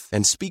health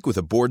and speak with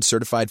a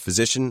board-certified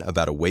physician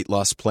about a weight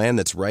loss plan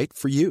that's right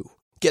for you.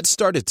 Get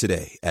started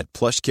today at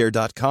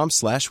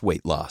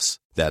plushcare.com/weight loss.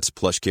 That's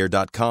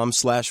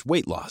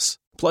plushcare.com/weight loss.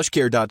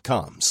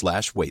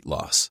 plushcare.com/weight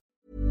loss.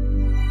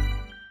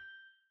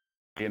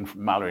 In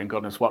from Mallory and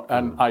God knows what,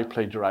 and I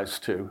plagiarise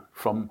too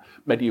from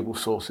medieval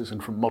sources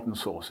and from modern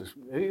sources.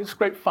 It's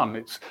great fun.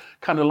 It's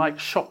kind of like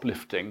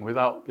shoplifting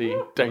without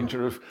the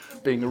danger of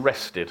being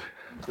arrested.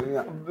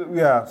 Yeah.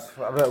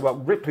 Well,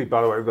 Ripley,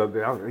 by the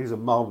way, he's a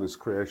marvellous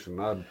creation.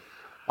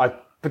 I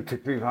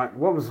particularly like,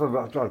 what was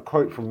a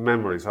quote from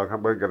memory, so I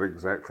won't get it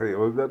exactly.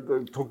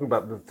 They're talking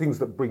about the things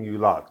that bring you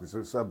luck. It's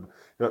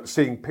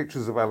seeing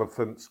pictures of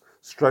elephants,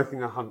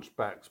 stroking a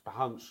hunchback's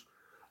hunch,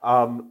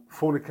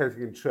 fornicating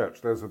in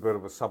church. There's a bit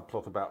of a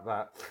subplot about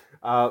that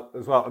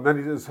as well. And then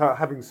he says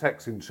having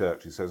sex in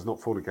church, he says, not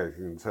fornicating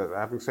in church,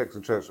 having sex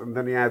in church. And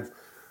then he adds,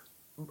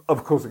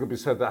 of course, it could be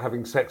said that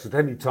having sex at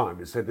any time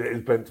is said it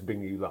is meant to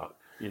bring you luck.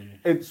 Yeah.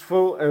 It's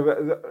full.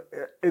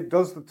 It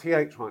does the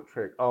TH right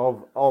trick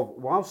of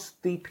while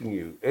steeping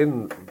you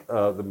in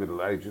the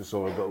Middle Ages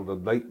or the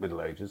late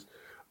Middle Ages,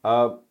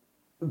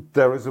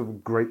 there is a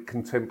great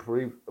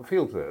contemporary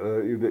feel to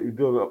it. You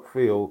do not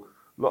feel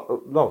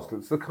lost.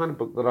 It's the kind of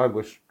book that I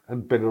wish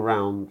had been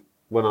around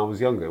when I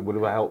was younger. It would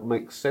have helped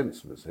make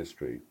sense of its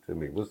history to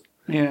me.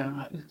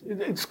 Yeah,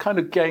 it's kind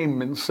of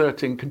game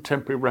inserting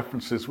contemporary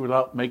references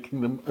without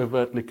making them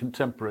overtly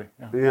contemporary.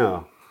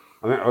 Yeah.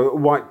 I mean,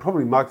 White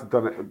probably might have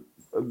done it.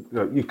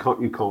 You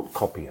can't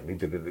copy him. He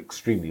did it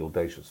extremely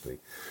audaciously.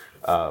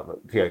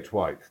 T.H.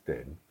 White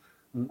did.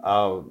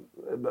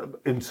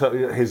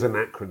 Insert his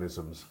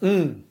anachronisms.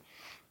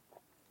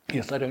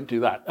 Yes, I don't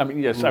do that. I mean,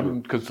 yes,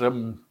 because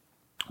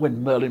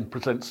when Merlin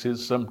presents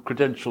his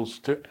credentials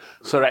to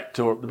Sir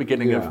Ector at the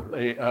beginning of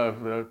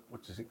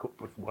what is it called?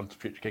 Once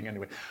Future King,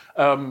 anyway.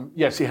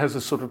 Yes, he has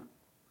a sort of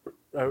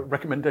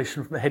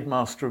recommendation from the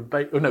headmaster of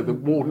the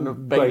warden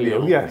of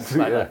Balliol. Yes,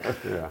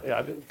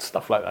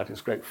 Stuff like that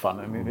is great fun.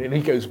 I mean, and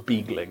he goes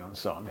beagling and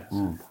so on. Yes,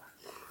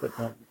 but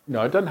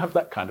no, I don't have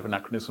that kind of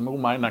anachronism. All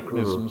my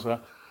anachronisms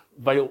are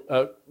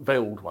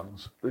veiled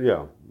ones.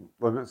 Yeah,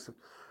 well,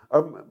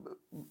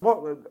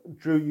 what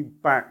drew you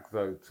back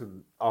though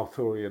to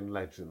Arthurian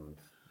legend?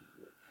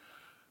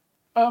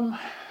 Well,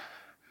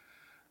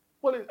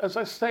 as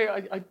I say,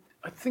 I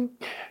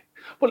think.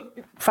 Well,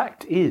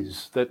 fact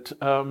is that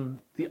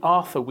the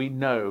Arthur we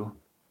know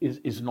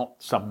is not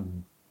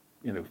some,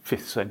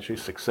 5th century,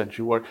 6th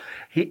century warrior.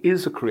 He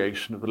is a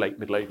creation of the late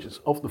Middle Ages,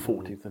 of the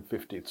 14th and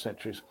 15th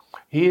centuries.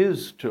 He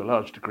is, to a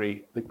large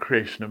degree, the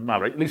creation of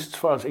Malory, at least as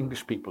far as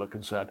English people are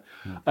concerned.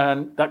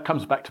 And that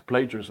comes back to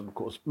plagiarism, of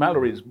course.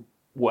 Malory's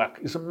work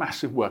is a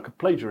massive work of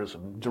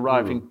plagiarism,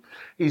 deriving.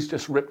 He's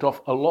just ripped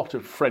off a lot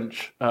of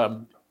French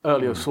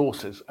earlier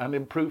sources and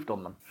improved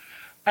on them.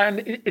 And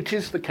it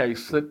is the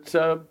case that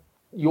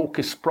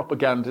Yorkist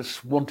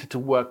propagandists wanted to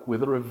work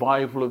with a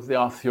revival of the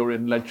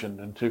Arthurian legend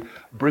and to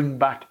bring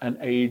back an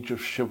age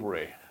of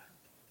chivalry.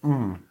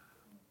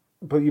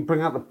 But you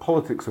bring out the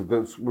politics of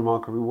this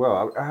remarkably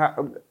well.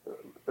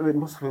 It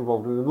must have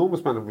involved an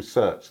enormous amount of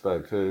research,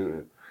 though,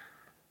 to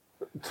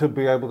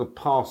be able to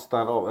pass that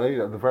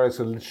on, the various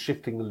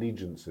shifting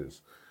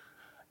allegiances.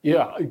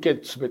 Yeah, it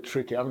gets a bit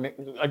tricky. I mean,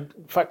 in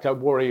fact, I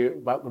worry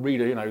about the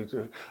reader,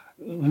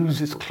 who's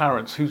this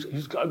Clarence? Who's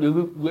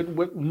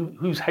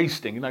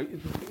Hastings?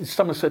 Is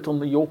Somerset on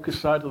the Yorkist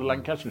side or the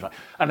Lancashire side?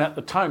 And at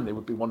the time, they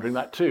would be wondering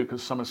that too,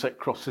 because Somerset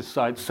crossed his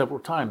side several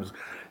times.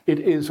 It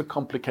is a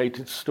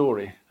complicated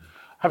story.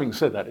 Having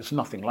said that, it's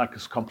nothing like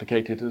as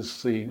complicated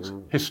as the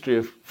history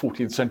of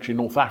 14th century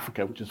North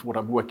Africa, which is what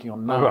I'm working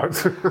on now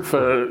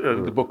for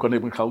the book on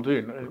Ibn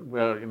Khaldun,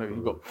 where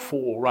you've got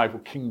 4 rival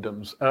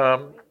kingdoms.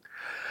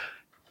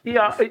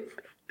 It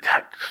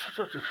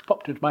just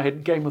popped into my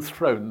head, Game of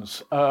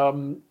Thrones.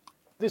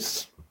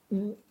 This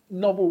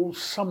novel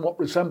somewhat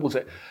resembles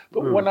it,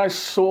 but when I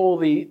saw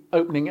the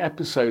opening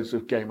episodes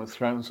of Game of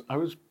Thrones, I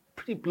was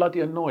pretty bloody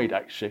annoyed,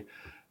 actually,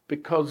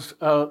 because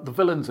the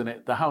villains in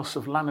it, the House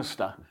of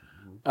Lannister,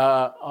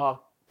 are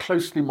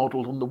closely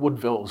modelled on the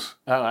Woodvilles,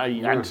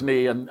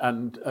 Anthony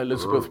and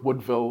Elizabeth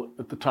Woodville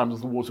at the time of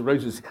the Wars of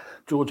Roses.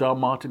 George R.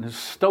 Martin has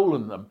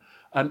stolen them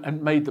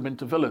and made them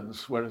into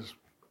villains, whereas,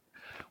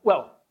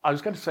 well, I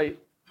was going to say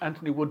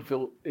Anthony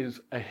Woodville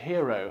is a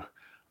hero,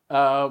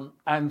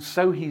 and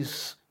so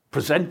he's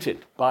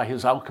presented by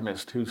his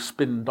alchemist who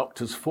spin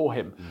doctors for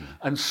him,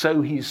 and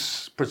so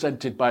he's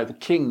presented by the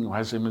king who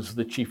has him as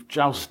the chief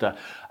jouster,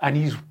 and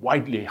he's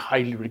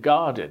highly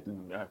regarded,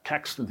 and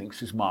Caxton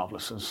thinks he's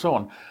marvellous and so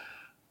on.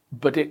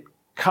 But it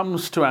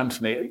comes to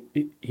Anthony,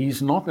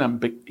 he's not an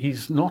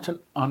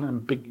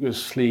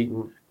unambiguously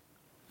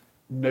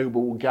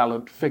noble,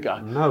 gallant figure.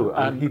 No,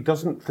 and he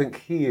doesn't think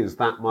he is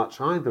that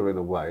much either, in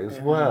a way, as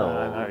well.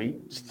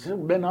 No,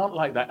 men aren't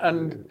like that.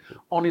 And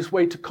on his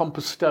way to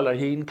Compostela,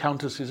 he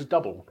encounters his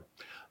double,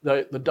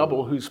 the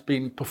double who's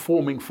been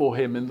performing for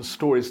him in the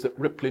stories that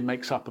Ripley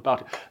makes up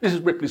about it. This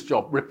is Ripley's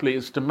job. Ripley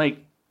is to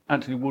make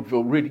Anthony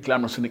Woodville really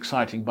glamorous and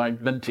exciting by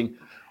inventing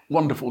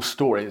wonderful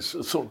stories,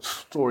 the sort of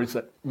stories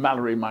that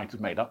Malory might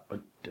have made up, but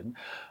didn't.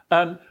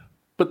 But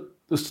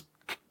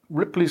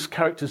Ripley's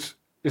characters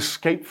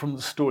escape from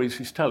the stories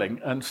he's telling,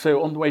 and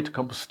so on the way to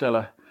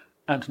Compostela,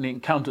 Anthony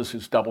encounters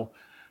his double,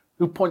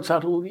 who points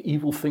out all the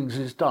evil things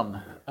he's done.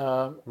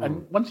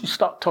 And once you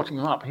start totting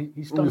him up,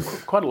 he's done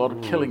quite a lot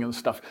of killing and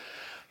stuff.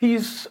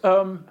 He's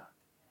very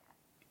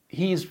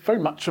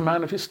much a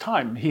man of his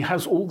time. He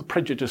has all the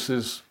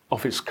prejudices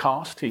of his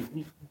caste. He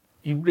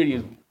really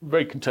is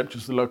very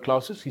contemptuous of the low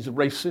classes. He's a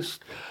racist,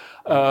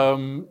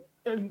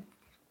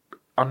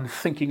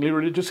 unthinkingly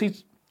religious.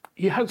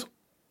 He has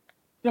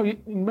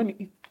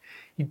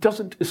he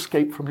doesn't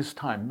escape from his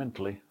time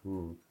mentally.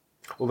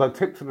 Although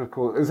Tipton, of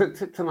course, is it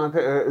Tipton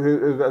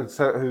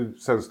who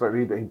says that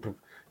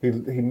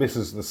he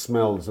misses the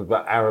smells of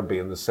the Araby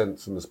and the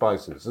scents and the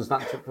spices? Is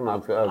that Tipton? I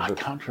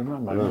can't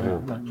remember. No,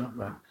 not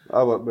that.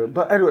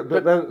 But anyway,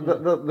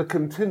 the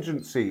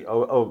contingency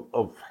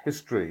of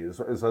history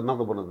is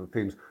another one of the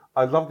themes.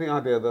 I love the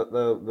idea that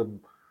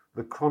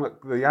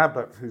the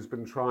abbot who's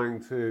been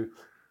trying to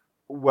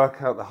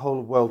work out the whole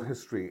of world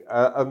history,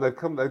 and they've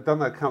done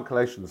their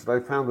calculations. They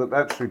found that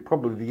actually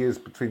probably the years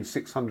between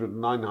 600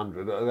 and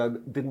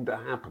 900 didn't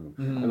happen,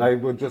 and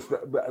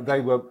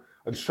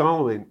and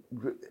Charlemagne,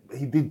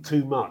 he did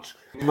too much.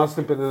 It must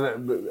have been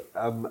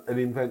an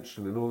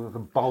invention in order to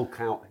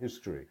bulk out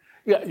history.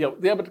 Yeah,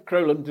 the Abbot of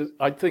Crowland,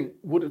 I think,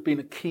 would have been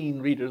a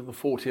keen reader of the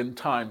Fortean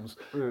Times,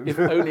 if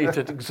only it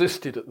had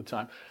existed at the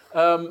time.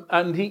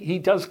 And he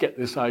does get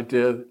this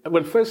idea.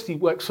 Well, first he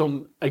works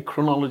on a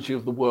chronology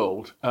of the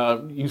world,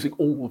 using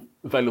all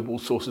available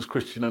sources,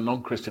 Christian and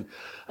non-Christian,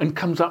 and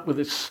comes up with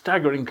this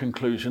staggering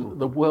conclusion that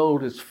the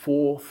world is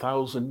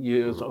 4,000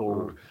 years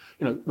old.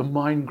 The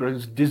mind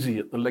grows dizzy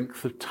at the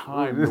length of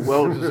time the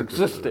world has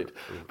existed,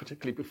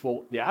 particularly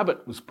before the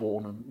abbot was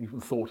born and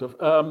even thought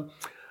of.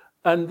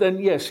 And then,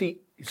 yes,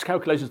 his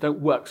calculations don't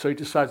work, so he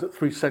decides that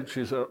 3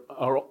 centuries are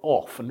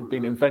off and have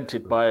been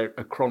invented by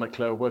a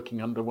chronicler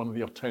working under one of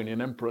the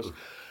Ottonian emperors.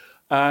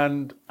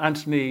 And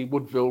Anthony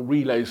Woodville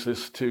relays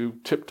this to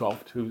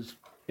Tiptoft, who's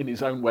in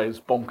his own way as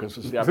bonkers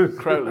as the Abbot of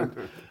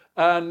Crowland.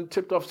 And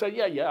Tiptoft said,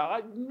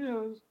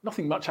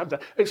 nothing much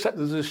happens, except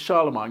there's this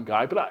Charlemagne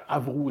guy, but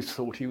I've always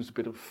thought he was a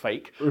bit of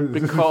fake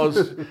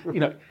because,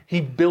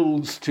 he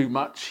builds too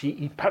much,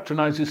 he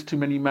patronises too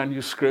many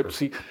manuscripts,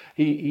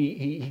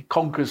 he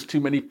conquers too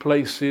many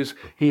places,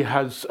 he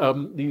has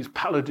these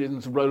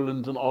paladins,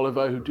 Roland and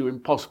Oliver, who do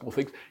impossible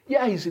things.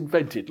 Yeah, he's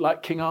invented,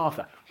 like King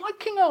Arthur.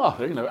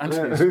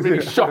 Anthony's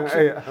really shocked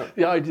at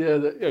the idea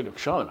that,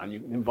 Charlemagne you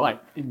can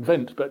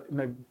invent, but,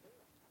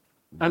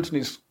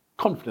 Anthony's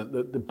confident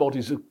that the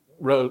bodies of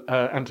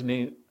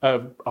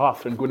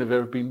Arthur and Guinevere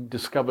have been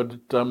discovered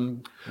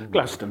at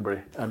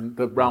Glastonbury, and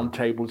the round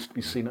table is to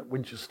be seen at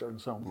Winchester and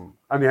so on.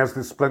 And he has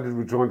this splendid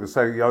rejoinder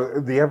saying,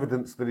 the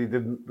evidence that he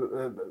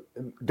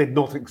did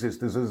not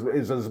exist is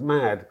as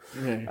mad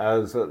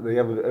as the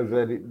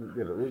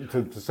evidence.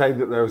 To say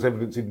that there is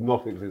evidence he did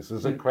not exist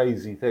is a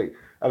crazy thing,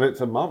 and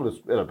it's a marvelous,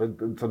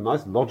 it's a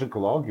nice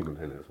logical argument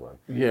in its way.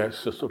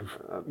 Yes, a sort of.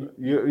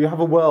 You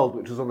have a world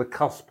which is on the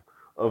cusp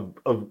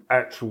of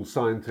actual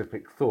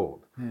scientific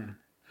thought.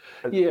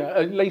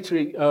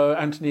 Later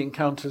Anthony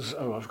encounters,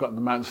 I've forgotten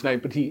the man's name,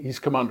 but he's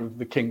commander of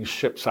the king's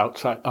ships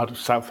out of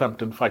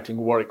Southampton fighting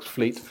Warwick's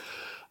fleet.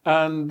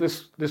 And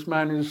this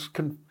man is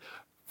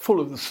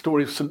full of the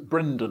story of St.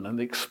 Brendan and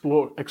the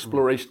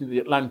exploration of the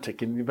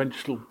Atlantic and the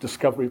eventual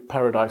discovery of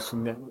paradise,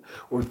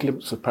 or a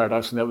glimpse of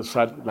paradise on the other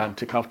side of the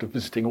Atlantic after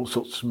visiting all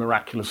sorts of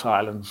miraculous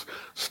islands,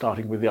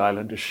 starting with the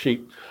island of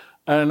Sheep.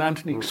 And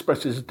Anthony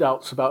expresses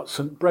doubts about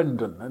St.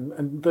 Brendan,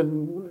 and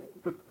then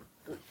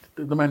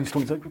the man he's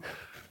talking to,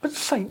 but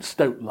saints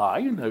don't lie,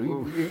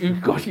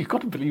 you've got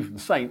to believe in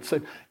saints.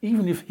 So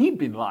even if he'd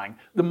been lying,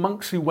 the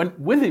monks who went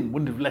with him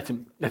wouldn't have let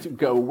him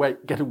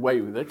get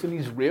away with it, and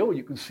he's real,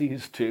 you can see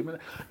his tomb.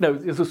 No,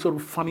 there's a sort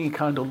of funny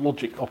kind of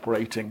logic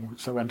operating,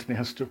 so Anthony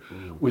has to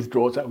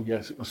withdraw it. Oh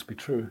yes, it must be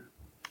true.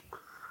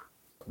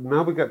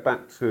 Now we get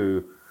back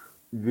to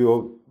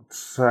your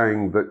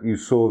saying that you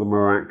saw the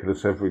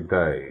miraculous every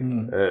day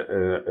in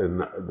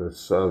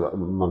this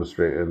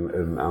monastery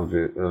in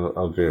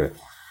Algiers.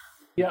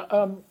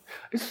 Yeah,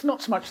 it's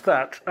not so much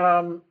that.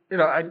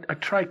 I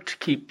try to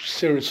keep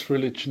serious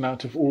religion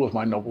out of all of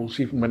my novels,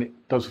 even when it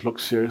does look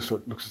serious or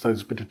it looks as though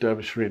there's a bit of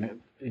dervishry in it.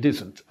 It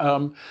isn't.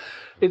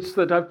 It's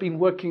that I've been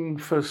working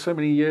for so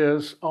many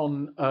years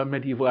on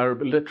medieval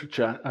Arabic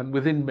literature, and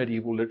within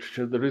medieval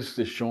literature there is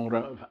this genre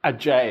of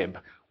ajaib,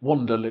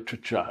 wonder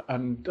literature,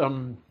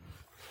 and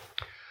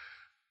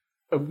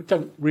we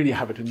don't really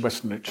have it in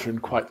Western literature in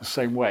quite the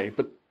same way,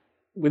 but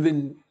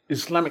within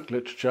Islamic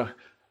literature,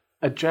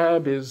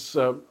 ajaib is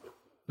the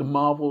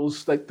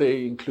marvels.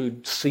 They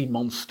include sea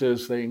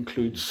monsters, they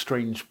include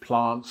strange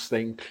plants,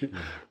 they include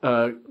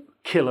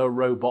killer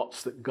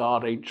robots that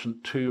guard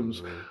ancient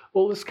tombs,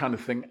 all this kind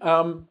of thing.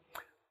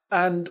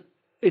 And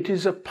it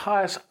is a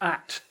pious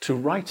act to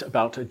write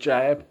about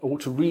ajaib or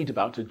to read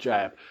about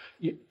ajaib,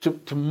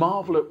 to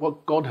marvel at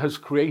what God has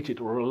created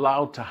or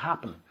allowed to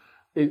happen.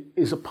 It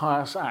is a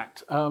pious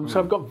act. So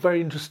I've got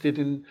very interested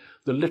in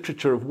the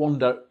literature of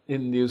wonder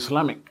in the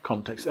Islamic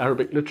context,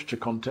 Arabic literature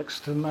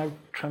context, and I've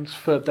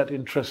transferred that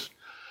interest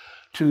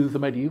to the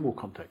medieval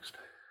context.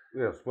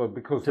 Yes, well,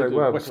 because to they the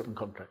were Western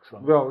context.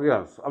 Rather. Well,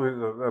 yes. I mean,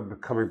 they're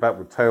coming back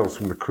with tales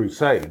from the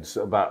Crusades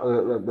about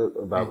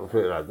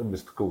the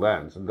mystical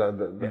lands, and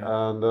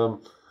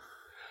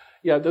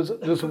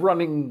there's a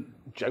running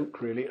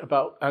joke really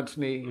about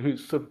Anthony,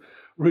 who's sort of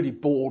really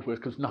bored with,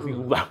 because nothing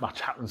all that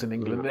much happens in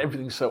England, and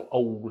everything's so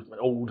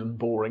old and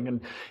boring,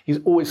 and he's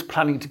always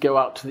planning to go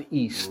out to the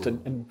east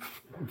and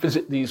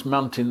visit these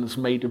mountains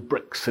made of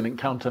bricks and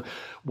encounter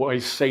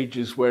wise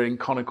sages wearing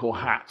conical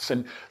hats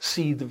and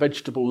see the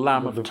vegetable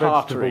lamb of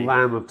Tartary. Vegetable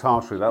lamb of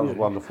Tartary, that was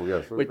wonderful,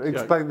 yes.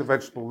 Explain the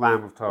vegetable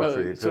lamb of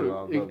Tartary.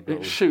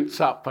 It shoots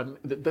up and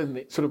then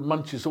it sort of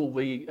munches all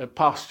the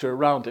pasture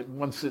around it, and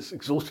once it's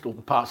exhausted all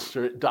the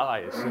pasture, it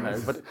dies, you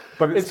know.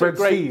 But it spreads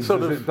seeds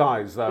sort as it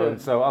dies, though,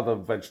 and so other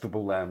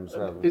vegetable lambs...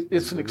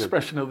 it's an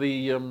expression of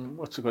the,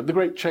 the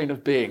great chain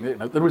of being. You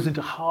know, there isn't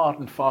a hard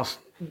and fast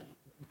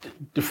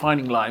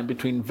defining line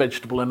between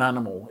vegetable and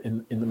animal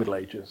in the Middle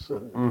Ages.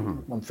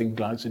 One thing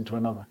glides into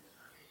another.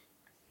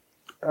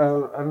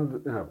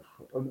 And you know,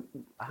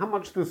 how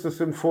much does this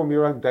inform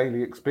your own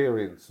daily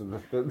experience?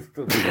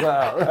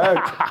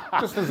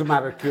 Just as a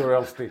matter of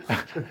curiosity.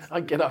 I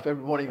get up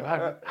every morning.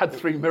 I've had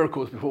 3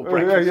 miracles before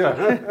breakfast.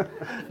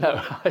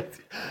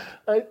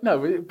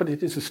 No, but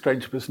it is a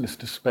strange business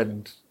to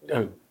spend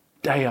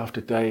day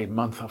after day,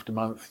 month after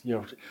month, year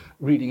after,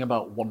 reading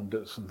about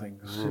wonders and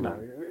things. You know.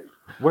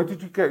 Where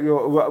did you get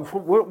your?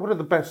 What are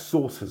the best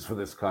sources for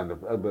this kind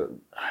of?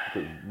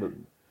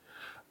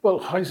 Well,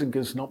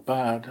 Heisinger's not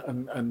bad,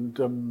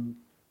 and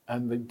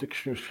the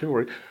Dictionary of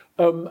Chivalry,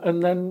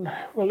 and then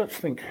let's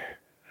think.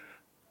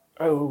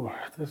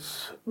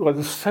 There's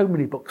so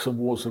many books on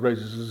Wars of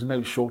Roses. There's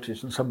no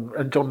shortage,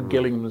 and John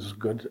Gillingham is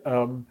good,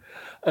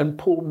 and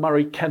Paul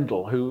Murray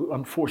Kendall, who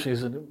unfortunately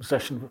is an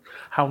obsession of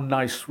how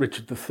nice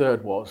Richard III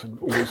was, and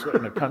always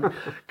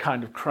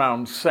kind of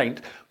crowned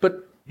saint,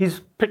 but.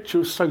 His picture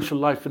of social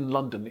life in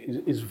London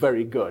is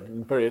very good,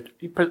 and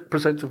he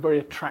presents a very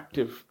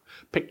attractive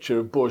picture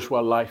of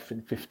bourgeois life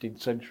in 15th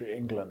century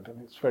England,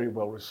 and it's very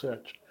well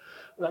researched.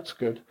 That's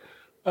good.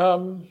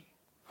 What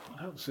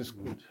else is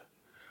good?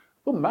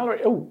 Well,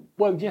 Mallory.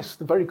 Yes,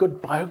 the very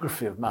good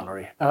biography of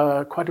Mallory.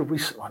 Quite a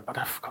recent one, but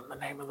I've forgotten the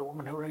name of the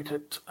woman who wrote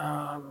it.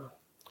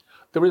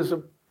 There is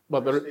a.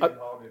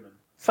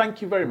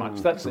 Thank you very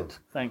much. That's it.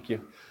 Thank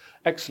you.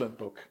 Excellent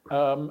book.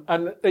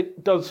 And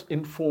it does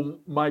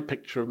inform my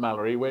picture of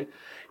Mallory, where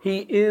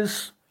he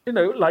is,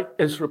 like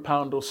Ezra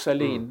Pound or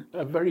Celine,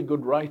 a very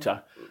good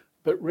writer,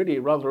 but really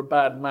rather a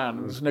bad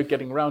man. There's no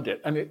getting around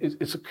it. And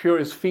it's a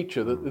curious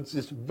feature that there's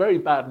this very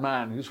bad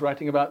man who's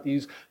writing about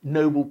these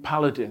noble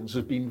paladins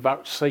who've been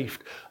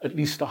vouchsafed at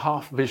least a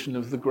half vision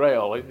of the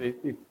Grail.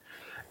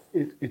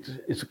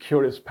 It's a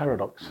curious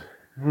paradox.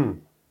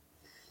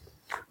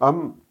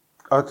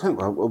 I think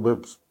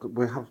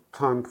we have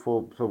time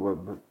for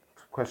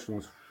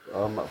questions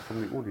from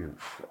the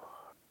audience.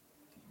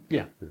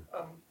 Yeah.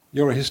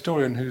 You're a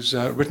historian who's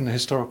written a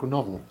historical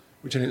novel,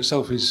 which in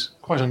itself is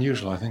quite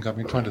unusual, I think. I've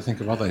been trying to think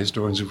of other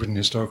historians who've written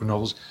historical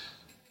novels.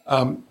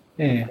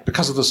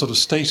 Because of the sort of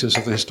status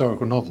of the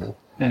historical novel,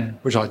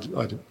 which I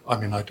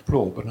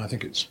deplore, but I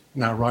think it's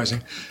now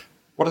rising.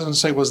 What I was going to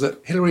say was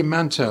that Hilary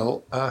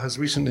Mantel has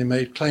recently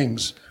made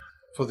claims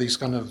for these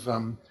kind of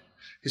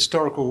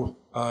historical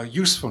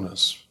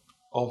usefulness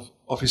of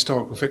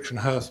historical fiction.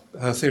 Her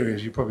theory,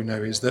 as you probably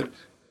know, is that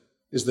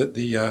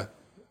the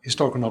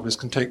historical novelist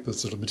can take the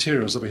sort of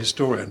materials of a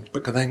historian,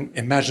 but can then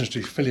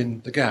imaginatively fill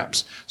in the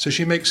gaps. So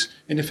she makes,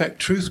 in effect,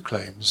 truth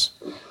claims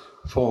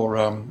for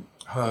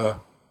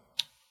her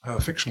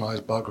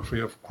fictionalized biography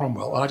of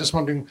Cromwell. And I'm just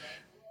wondering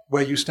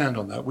where you stand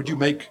on that. Would you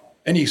make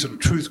any sort of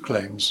truth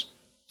claims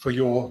for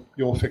your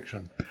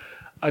fiction?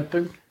 I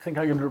don't think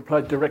I can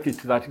reply directly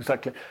to that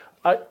exactly.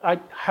 I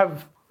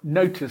have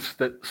noticed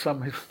that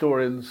some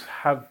historians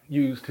have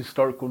used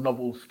historical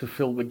novels to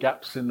fill the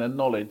gaps in their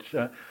knowledge.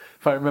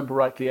 If I remember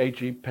rightly,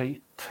 A.G.P.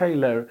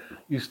 Taylor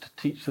used to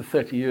teach the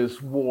 30 Years'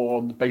 War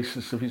on the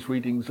basis of his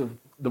readings of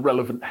the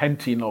relevant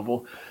Henty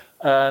novel,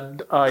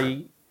 and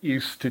I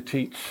used to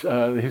teach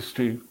the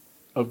history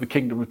of the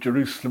Kingdom of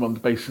Jerusalem on the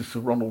basis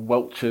of Ronald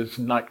Welcher's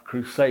Night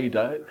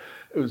Crusader.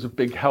 It was a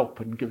big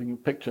help in giving a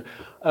picture.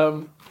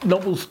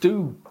 Novels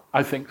do,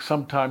 I think,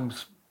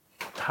 sometimes,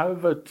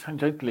 however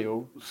tangentially,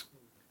 or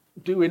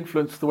do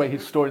influence the way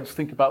historians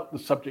think about the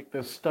subject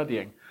they're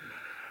studying.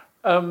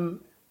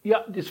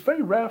 It's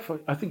very rare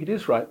I think it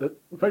is right that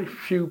very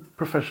few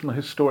professional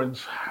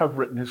historians have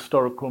written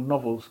historical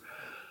novels.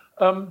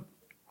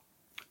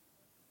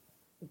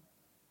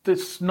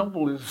 This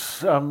novel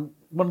is,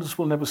 Wonders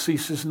Will Never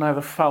Cease, is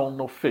neither fowl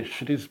nor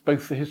fish. It is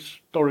both a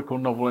historical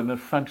novel and a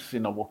fantasy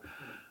novel.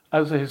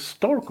 As a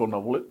historical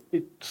novel,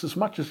 it's as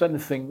much as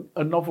anything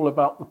a novel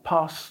about the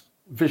past,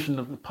 vision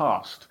of the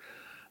past.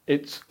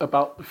 It's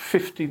about the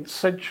 15th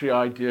century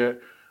idea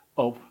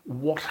of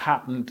what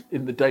happened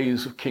in the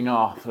days of King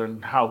Arthur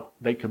and how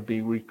they can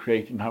be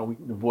recreated and how we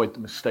can avoid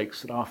the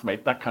mistakes that Arthur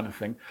made, that kind of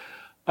thing.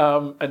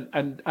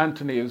 And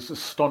Anthony is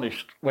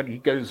astonished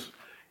when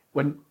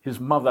his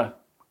mother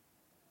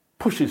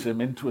pushes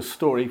him into a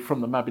story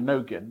from the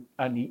Mabinogion,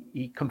 and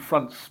he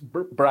confronts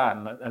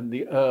Bran and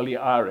the early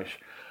Irish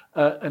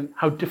and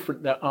how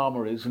different their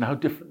armour is and how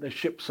different their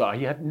ships are.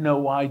 He had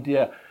no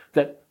idea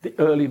that the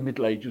early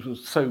Middle Ages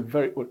was so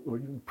very, or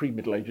even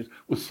pre-Middle Ages,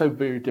 was so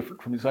very different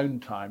from his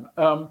own time.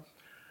 And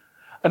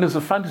as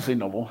a fantasy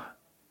novel,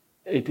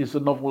 it is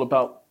a novel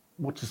about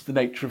what is the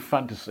nature of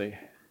fantasy.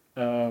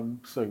 But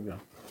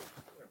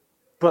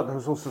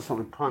there's also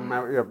something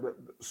primarily,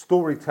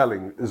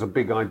 storytelling is a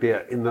big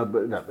idea in the.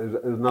 There's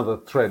another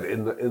thread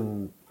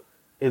in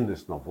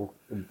this novel.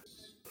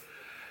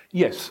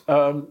 Yes,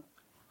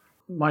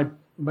 my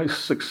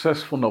most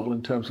successful novel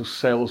in terms of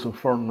sales and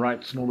foreign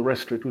rights and all the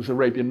rest of it was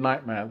Arabian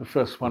Nightmare, the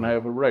first one I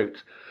ever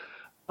wrote.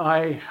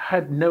 I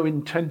had no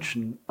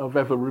intention of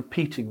ever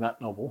repeating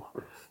that novel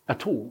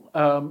at all.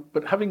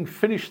 But having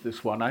finished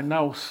this one, I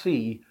now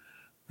see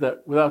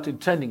that without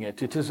intending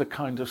it, it is a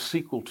kind of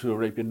sequel to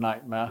Arabian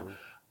Nightmare.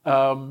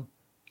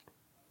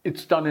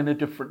 It's done in a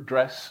different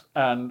dress,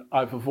 and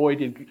I've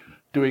avoided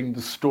doing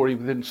the story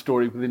within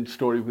story within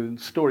story within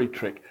story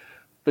trick.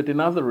 But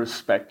in other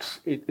respects,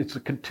 it's a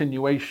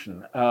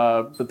continuation.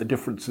 But the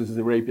difference is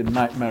the Arabian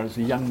Nightmare is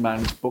a young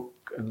man's book,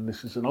 and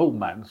this is an old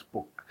man's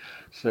book.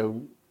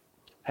 So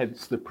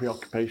hence the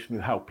preoccupation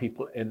with how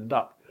people end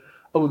up.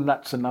 Oh, and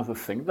that's another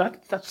thing.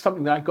 That's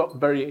something that I got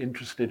very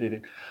interested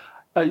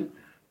in.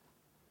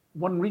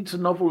 One reads a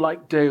novel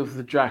like Day of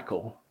the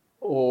Jackal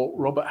or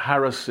Robert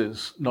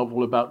Harris's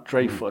novel about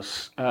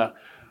Dreyfus. Can't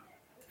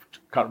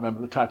remember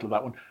the title of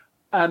that one.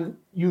 And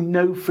you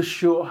know for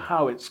sure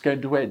how it's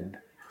going to end.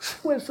 So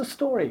where's the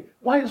story?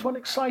 Why is one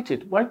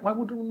excited? Why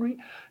would one read?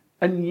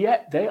 And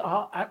yet they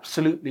are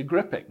absolutely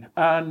gripping.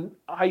 And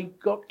I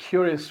got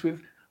curious with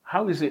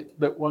how is it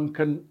that one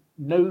can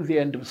know the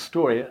end of a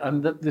story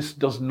and that this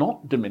does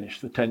not diminish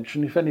the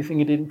tension. If anything,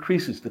 it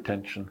increases the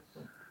tension.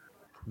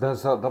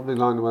 There's that lovely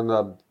line when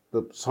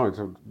when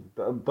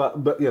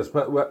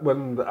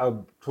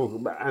talking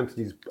about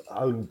Anthony's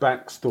own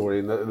backstory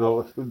and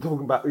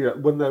talking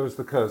about when there was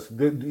the curse,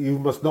 you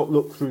must not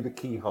look through the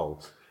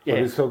keyhole. Yes.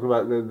 And he's talking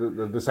about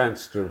this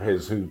ancestor of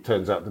his who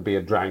turns out to be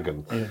a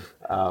dragon.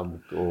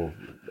 Yeah.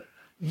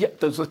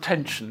 Yet there's a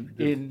tension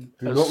in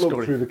do a not story.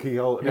 Look through the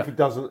keyhole. And if he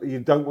doesn't, you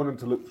don't want him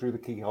to look through the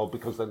keyhole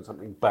because then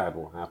something bad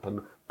will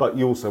happen. But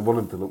you also want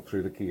him to look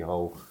through the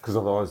keyhole because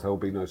otherwise there'll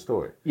be no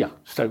story. Yeah.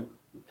 So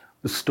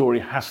the story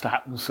has to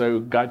happen. So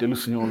Guy de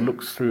Lusignan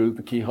looks through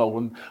the keyhole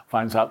and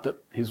finds out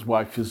that his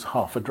wife is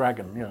half a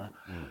dragon. Yeah.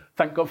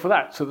 Thank God for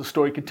that. So the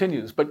story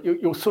continues. But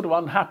you're sort of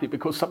unhappy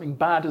because something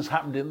bad has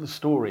happened in the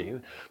story.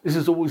 This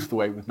is always the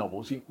way with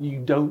novels.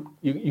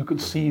 You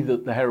could see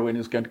that the heroine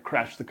is going to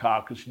crash the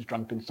car because she's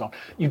drunk and so on.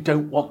 You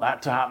don't want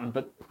that to happen,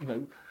 but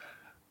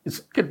it's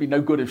going to be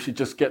no good if she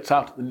just gets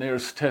out at the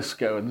nearest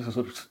Tesco and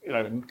sort of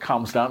and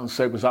calms down and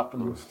sobers up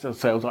and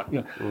sails up.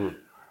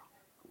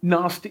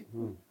 Nasty.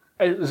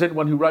 As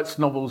anyone who writes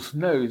novels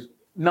knows,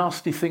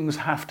 nasty things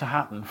have to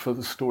happen for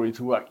the story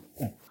to work.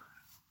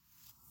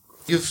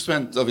 You've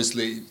spent,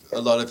 obviously,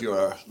 a lot of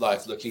your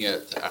life looking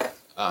at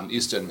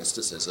Eastern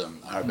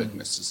mysticism, Arabic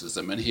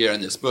mysticism, and here in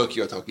this book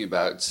you're talking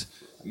about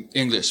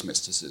English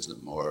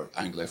mysticism or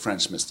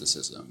Anglo-French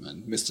mysticism,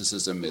 and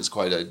mysticism is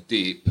quite a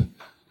deep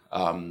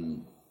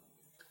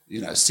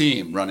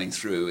seam running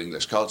through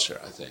English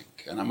culture, I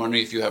think. And I'm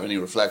wondering if you have any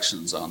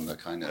reflections on the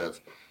kind of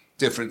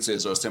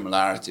differences or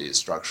similarities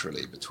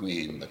structurally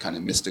between the kind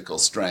of mystical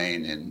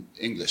strain in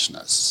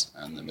Englishness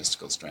and the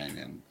mystical strain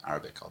in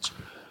Arabic culture.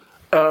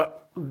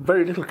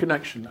 Very little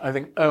connection, I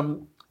think.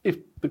 If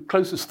the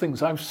closest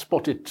things I've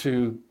spotted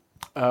to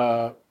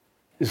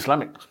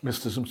Islamic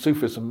mysticism,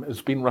 Sufism,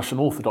 has been Russian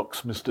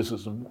Orthodox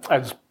mysticism,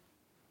 as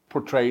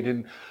portrayed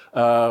in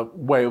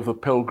Way of the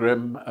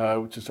Pilgrim,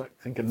 which is, I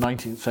think, a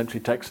 19th century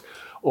text,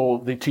 or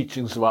the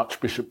teachings of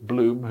Archbishop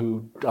Bloom,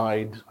 who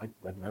died, I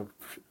don't know,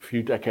 a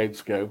few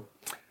decades ago.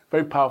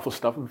 Very powerful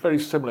stuff and very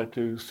similar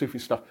to Sufi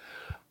stuff.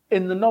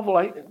 In the novel,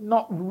 I'm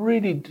not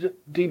really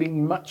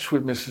dealing much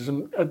with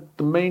mysticism.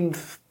 The main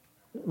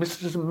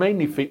mysticism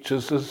mainly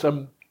features as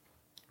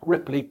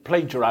Ripley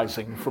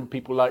plagiarizing from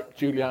people like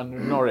Julian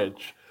and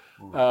Norwich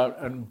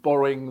and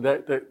borrowing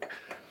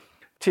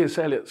T.S.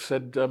 Eliot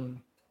said, let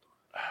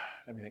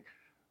me think,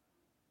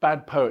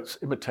 bad poets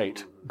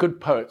imitate, good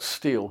poets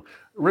steal.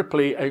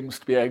 Ripley aims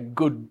to be a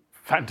good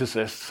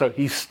fantasist, so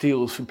he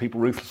steals from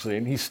people ruthlessly,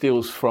 and he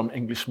steals from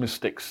English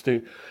mystics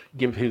to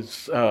give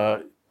his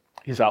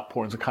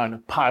outpourings a kind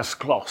of pious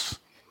gloss.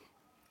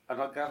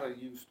 And I gather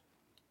you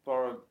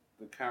borrowed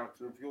the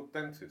character of your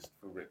dentist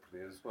for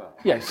Ripley as well.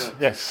 Yes.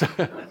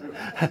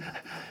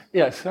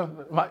 Yes,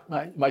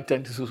 my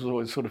dentist was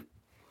always sort of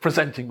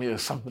presenting me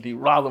as somebody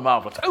rather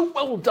marvellous. Oh,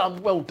 well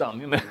done,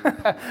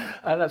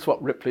 And that's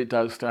what Ripley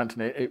does to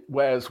Anthony. It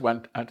wears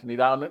Anthony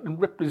down, and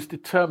Ripley's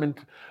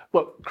determined,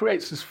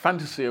 creates this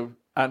fantasy of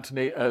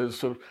Anthony as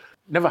sort of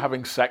never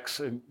having sex,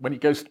 and when he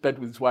goes to bed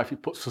with his wife, he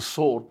puts a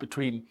sword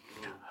between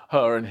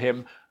her and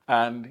him,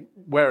 and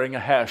wearing a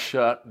hair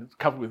shirt and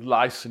covered with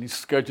lice, and he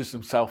scourges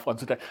himself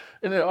once a day.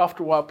 And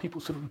after a while,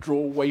 people sort of draw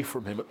away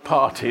from him at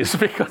parties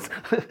because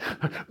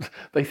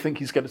they think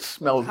he's going to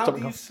smell something. How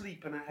do you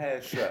sleep in a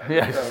hair shirt?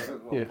 Yes.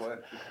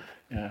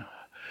 Yeah.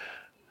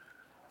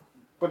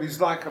 But he's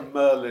like a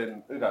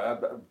Merlin,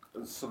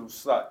 a sort of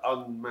slight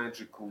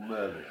unmagical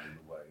Merlin in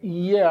a way.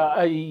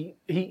 Yeah,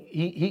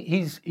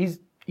 he's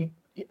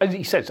as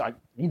he says, I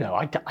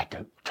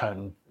don't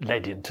turn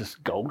lead into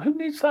gold. Who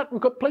needs that?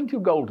 We've got plenty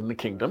of gold in the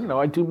kingdom.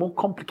 No, I do more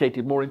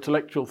complicated, more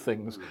intellectual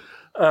things.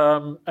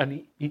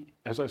 And he,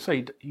 as I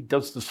say, he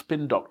does the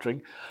spin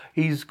doctoring.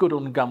 He's good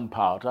on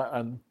gunpowder,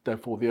 and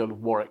therefore the Earl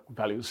of Warwick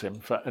values him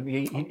for. And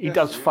he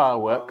does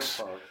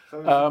fireworks.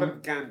 So there's a bit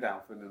of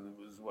Gandalf in them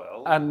as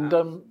well.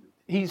 And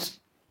he's.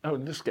 Oh,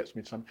 and this gets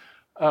me to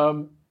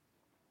something.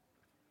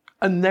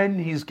 And then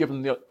he's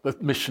given the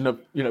mission of,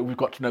 we've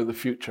got to know the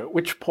future, at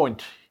which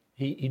point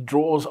he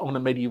draws on a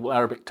medieval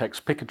Arabic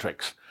text,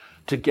 Picatrix,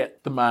 to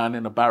get the man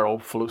in a barrel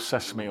full of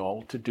sesame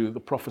oil to do the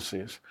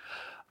prophecies.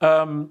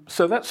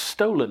 So that's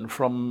stolen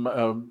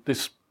from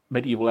this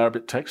medieval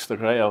Arabic text, the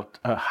Ra'y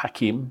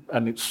al-Hakim,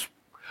 and it's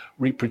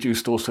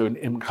reproduced also in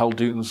Ibn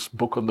Khaldun's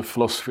book on the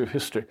philosophy of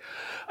history.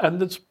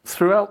 And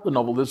throughout the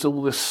novel, there's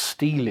all this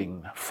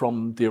stealing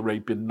from the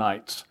Arabian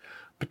Nights,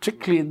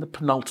 particularly in the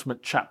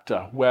penultimate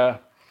chapter,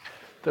 where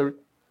there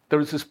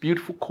is this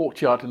beautiful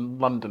courtyard in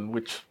London,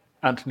 which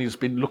Anthony has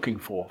been looking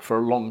for a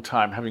long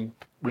time, having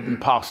ridden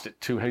past it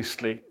too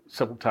hastily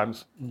several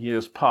times in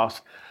years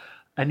past.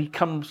 And he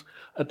comes,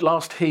 at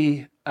last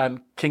he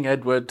and King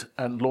Edward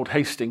and Lord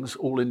Hastings,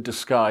 all in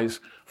disguise,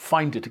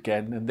 find it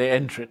again, and they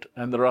enter it.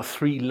 And there are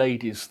 3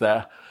 ladies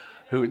there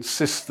who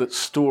insist that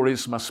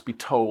stories must be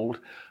told.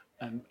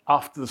 And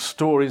after the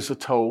stories are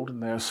told,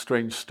 and they are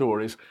strange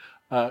stories,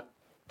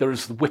 there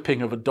is the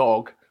whipping of a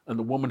dog, and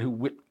the woman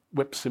who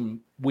whips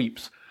him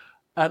weeps.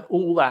 And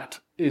all that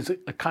is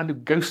a kind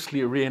of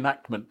ghostly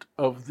reenactment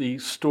of the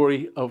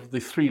story of the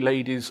 3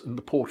 ladies and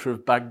the porter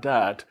of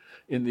Baghdad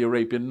in the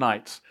Arabian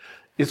Nights.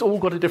 It's all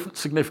got a different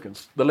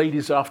significance. The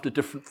ladies are after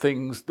different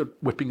things. The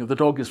whipping of the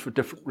dog is for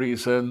different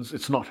reasons.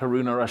 It's not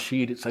Harun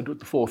al-Rashid, it's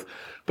Edward IV.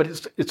 But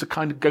it's a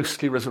kind of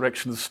ghostly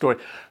resurrection of the story.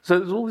 So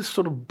there's all this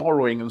sort of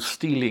borrowing and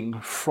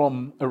stealing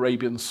from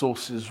Arabian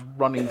sources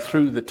running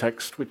through the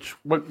text, which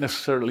won't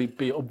necessarily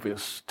be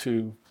obvious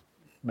to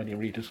many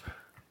readers.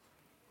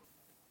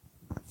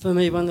 For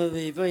me, one of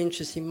the very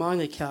interesting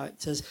minor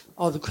characters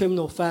are the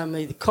criminal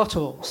family, the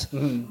Cotterells,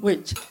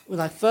 which,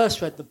 when I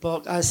first read the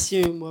book, I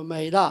assumed were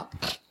made up.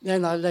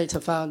 Then I later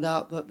found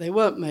out that they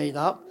weren't made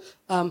up.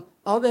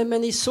 Are there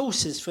many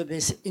sources for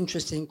this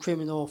interesting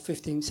criminal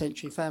 15th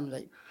century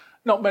family?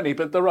 Not many,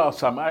 but there are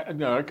some. I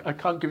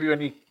can't give you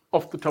any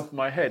off the top of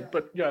my head,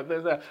 but yeah,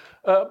 they're there.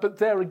 But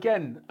there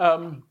again,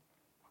 the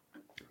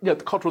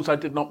Cotterells I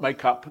did not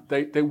make up.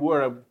 They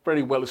were a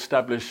very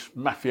well-established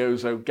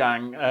mafioso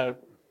gang,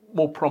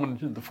 more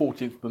prominent in the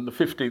 14th than the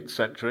 15th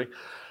century.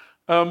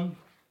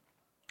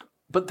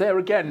 But there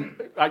again,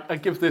 I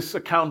give this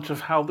account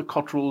of how the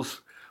Cotterells,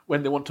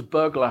 when they want to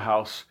burgle a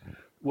house,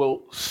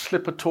 will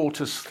slip a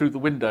tortoise through the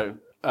window,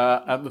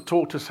 and the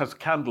tortoise has a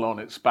candle on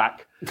its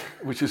back,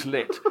 which is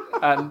lit,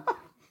 and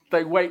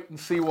they wait and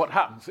see what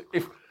happens.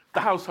 If the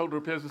householder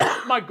appears and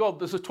says, "My God,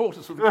 there's a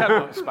tortoise with a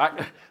candle on its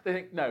back," they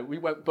think, "No, we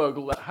won't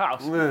burgle that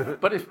house."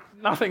 But if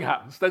nothing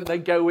happens, then they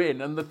go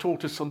in, and the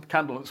tortoise on the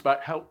candle on its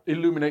back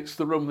illuminates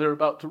the room they're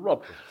about to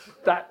rob.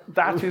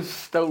 That is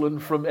stolen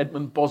from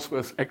Edmund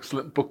Bosworth's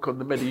excellent book on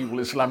the medieval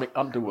Islamic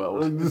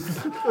underworld.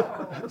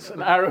 It's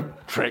an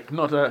Arab trick,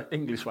 not an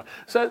English one.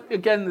 So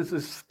again, there's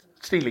this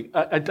stealing.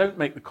 I don't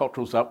make the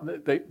Cotterells up.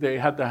 They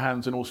had their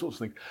hands in all sorts of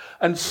things.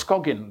 And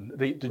Scoggin,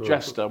 the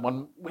jester,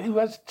 one who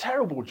has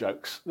terrible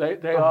jokes.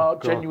 They are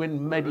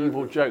genuine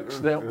medieval jokes.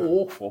 They're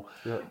awful.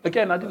 Yeah.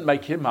 Again, I didn't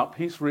make him up.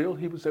 He's real.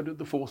 He was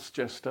Edward IV's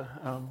jester.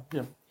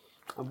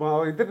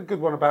 Well, he did a good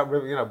one about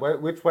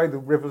which way the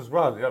rivers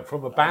run.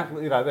 From a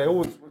battle, they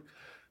always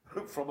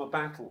from a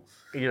battle.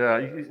 Yeah,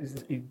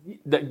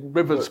 the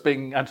rivers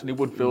being Anthony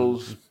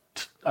Woodville's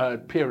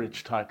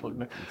peerage title.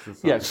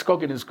 Yeah,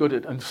 Scoggin is good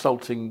at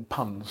insulting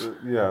puns.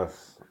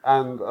 Yes,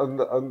 and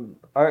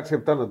I actually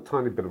have done a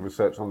tiny bit of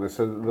research on this.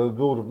 So the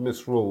Lord of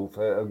Misrule,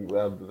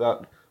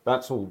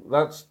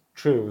 that's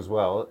true as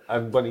well.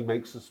 And when he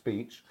makes a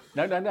speech.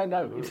 No,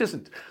 it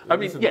isn't. I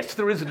mean, yes,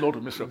 there is a Lord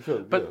of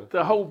Misrule, but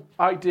the whole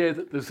idea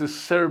that there's this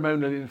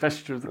ceremonial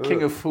investiture of the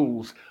King of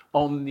Fools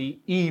on the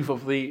eve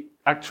of the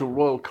actual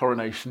royal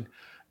coronation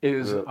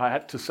is, I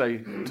had to say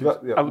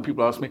to other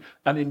people ask me,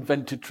 an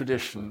invented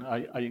tradition.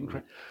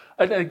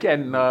 And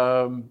again,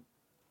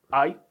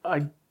 I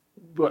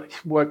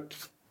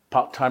worked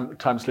part-time at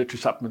Times Literary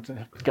Supplement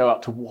and go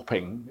out to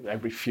Wapping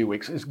every few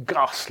weeks. It's a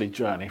ghastly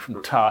journey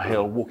from Tower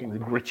Hill, walking the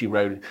gritty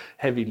road,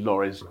 heavy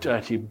lorries,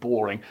 dirty,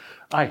 boring.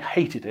 I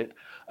hated it.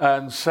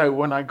 And so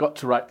when I got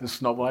to write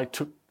this novel, I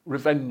took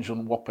revenge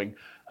on Wapping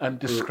and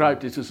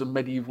described it as a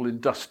medieval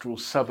industrial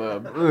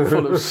suburb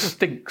full of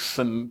stinks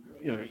and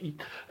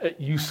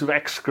use of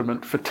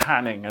excrement for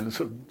tanning and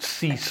sort of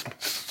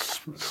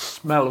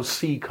smell of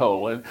sea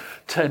coal, and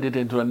turned it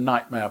into a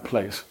nightmare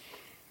place.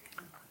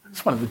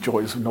 It's one of the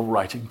joys of novel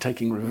writing,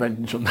 taking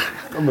revenge on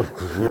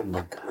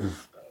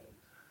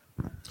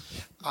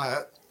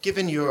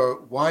Given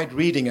your wide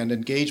reading and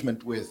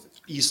engagement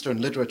with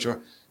Eastern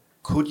literature,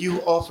 could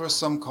you offer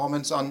some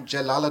comments on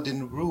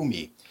Jalaluddin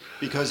Rumi?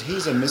 Because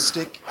he's a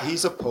mystic,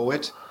 he's a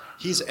poet,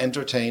 he's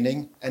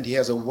entertaining, and he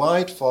has a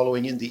wide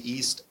following in the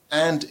East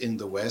and in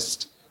the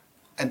West.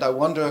 And I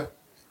wonder,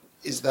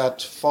 is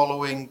that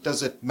following,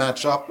 does it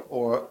match up,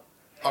 or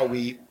are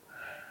we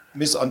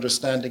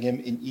misunderstanding him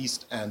in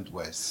East and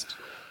West?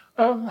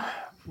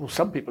 Well,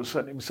 some people are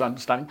certainly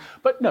misunderstanding.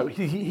 But no,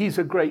 he's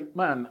a great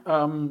man.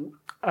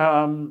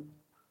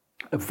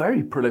 A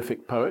very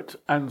prolific poet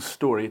and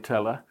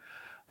storyteller.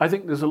 I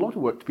think there's a lot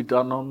of work to be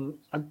done on,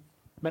 I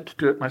meant to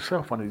do it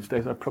myself one of these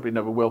days, I probably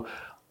never will,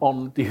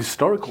 on the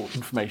historical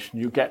information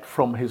you get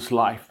from his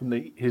life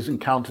and his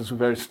encounters with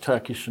various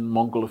Turkish and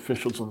Mongol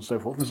officials and so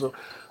forth.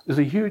 There's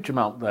a huge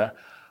amount there.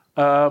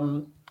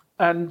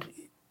 And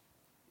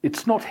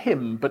it's not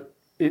him, but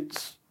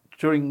it's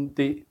during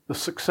the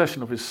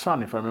succession of his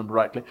son, if I remember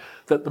rightly,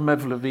 that the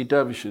Mevlevi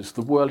dervishes,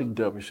 the whirling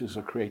dervishes,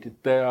 are created.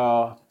 They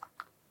are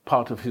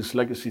part of his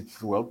legacy to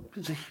the world.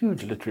 It's a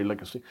huge literary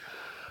legacy.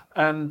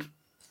 And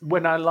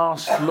when I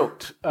last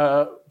looked,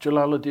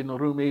 Jalaluddin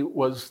Rumi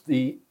was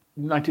the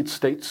United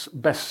States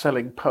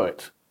best-selling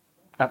poet,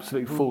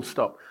 absolutely full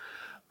stop.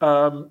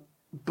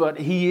 But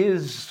he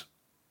is,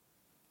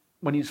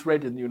 when he's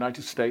read in the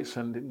United States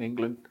and in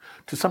England,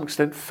 to some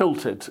extent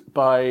filtered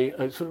by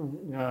sort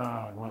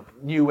of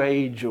New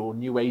Age or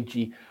New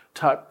Agey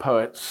type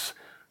poets,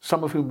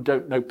 some of whom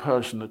don't know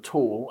Persian at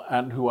all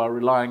and who are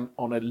relying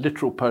on a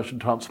literal Persian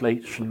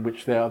translation,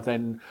 which they are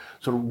then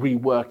sort of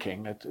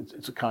reworking.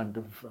 It's a kind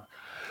of...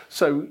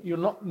 So you're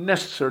not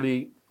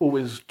necessarily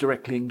always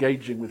directly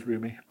engaging with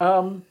Rumi.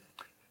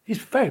 He's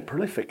very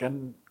prolific,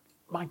 and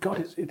my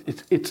God,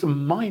 it's a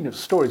mine of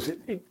stories.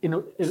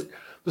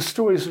 The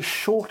stories are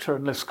shorter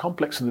and less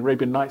complex than the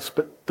Arabian Nights,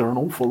 but there are an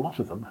awful lot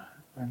of them.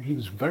 And he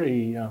was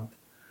very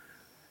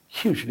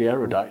hugely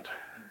erudite.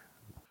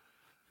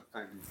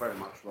 Thank you very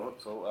much,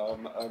 Lord. So,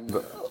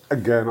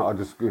 again, I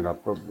just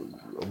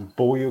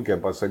bore you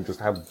again by saying just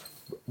how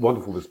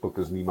wonderful this book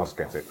is, and you must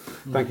get it.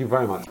 Thank you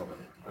very much.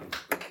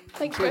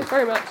 Thank you both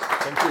very much.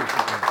 Thank you.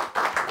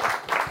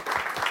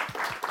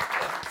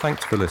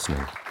 Thanks for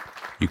listening.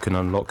 You can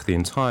unlock the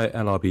entire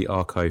LRB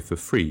archive for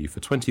free for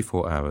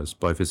 24 hours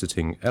by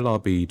visiting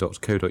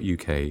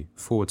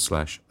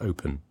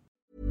lrb.co.uk/open.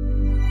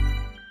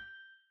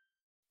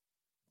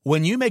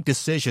 When you make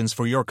decisions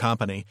for your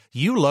company,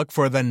 you look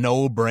for the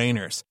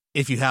no-brainers.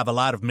 If you have a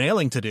lot of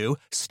mailing to do,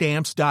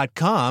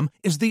 Stamps.com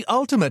is the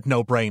ultimate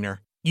no-brainer.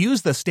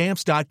 Use the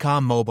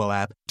Stamps.com mobile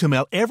app to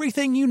mail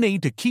everything you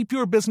need to keep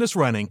your business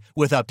running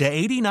with up to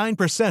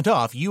 89%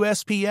 off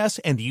USPS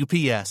and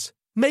UPS.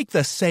 Make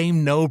the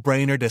same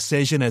no-brainer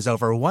decision as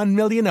over 1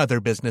 million other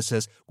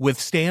businesses with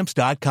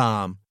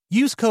Stamps.com.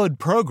 Use code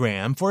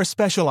PROGRAM for a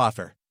special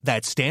offer.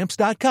 That's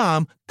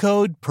Stamps.com,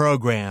 code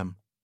PROGRAM.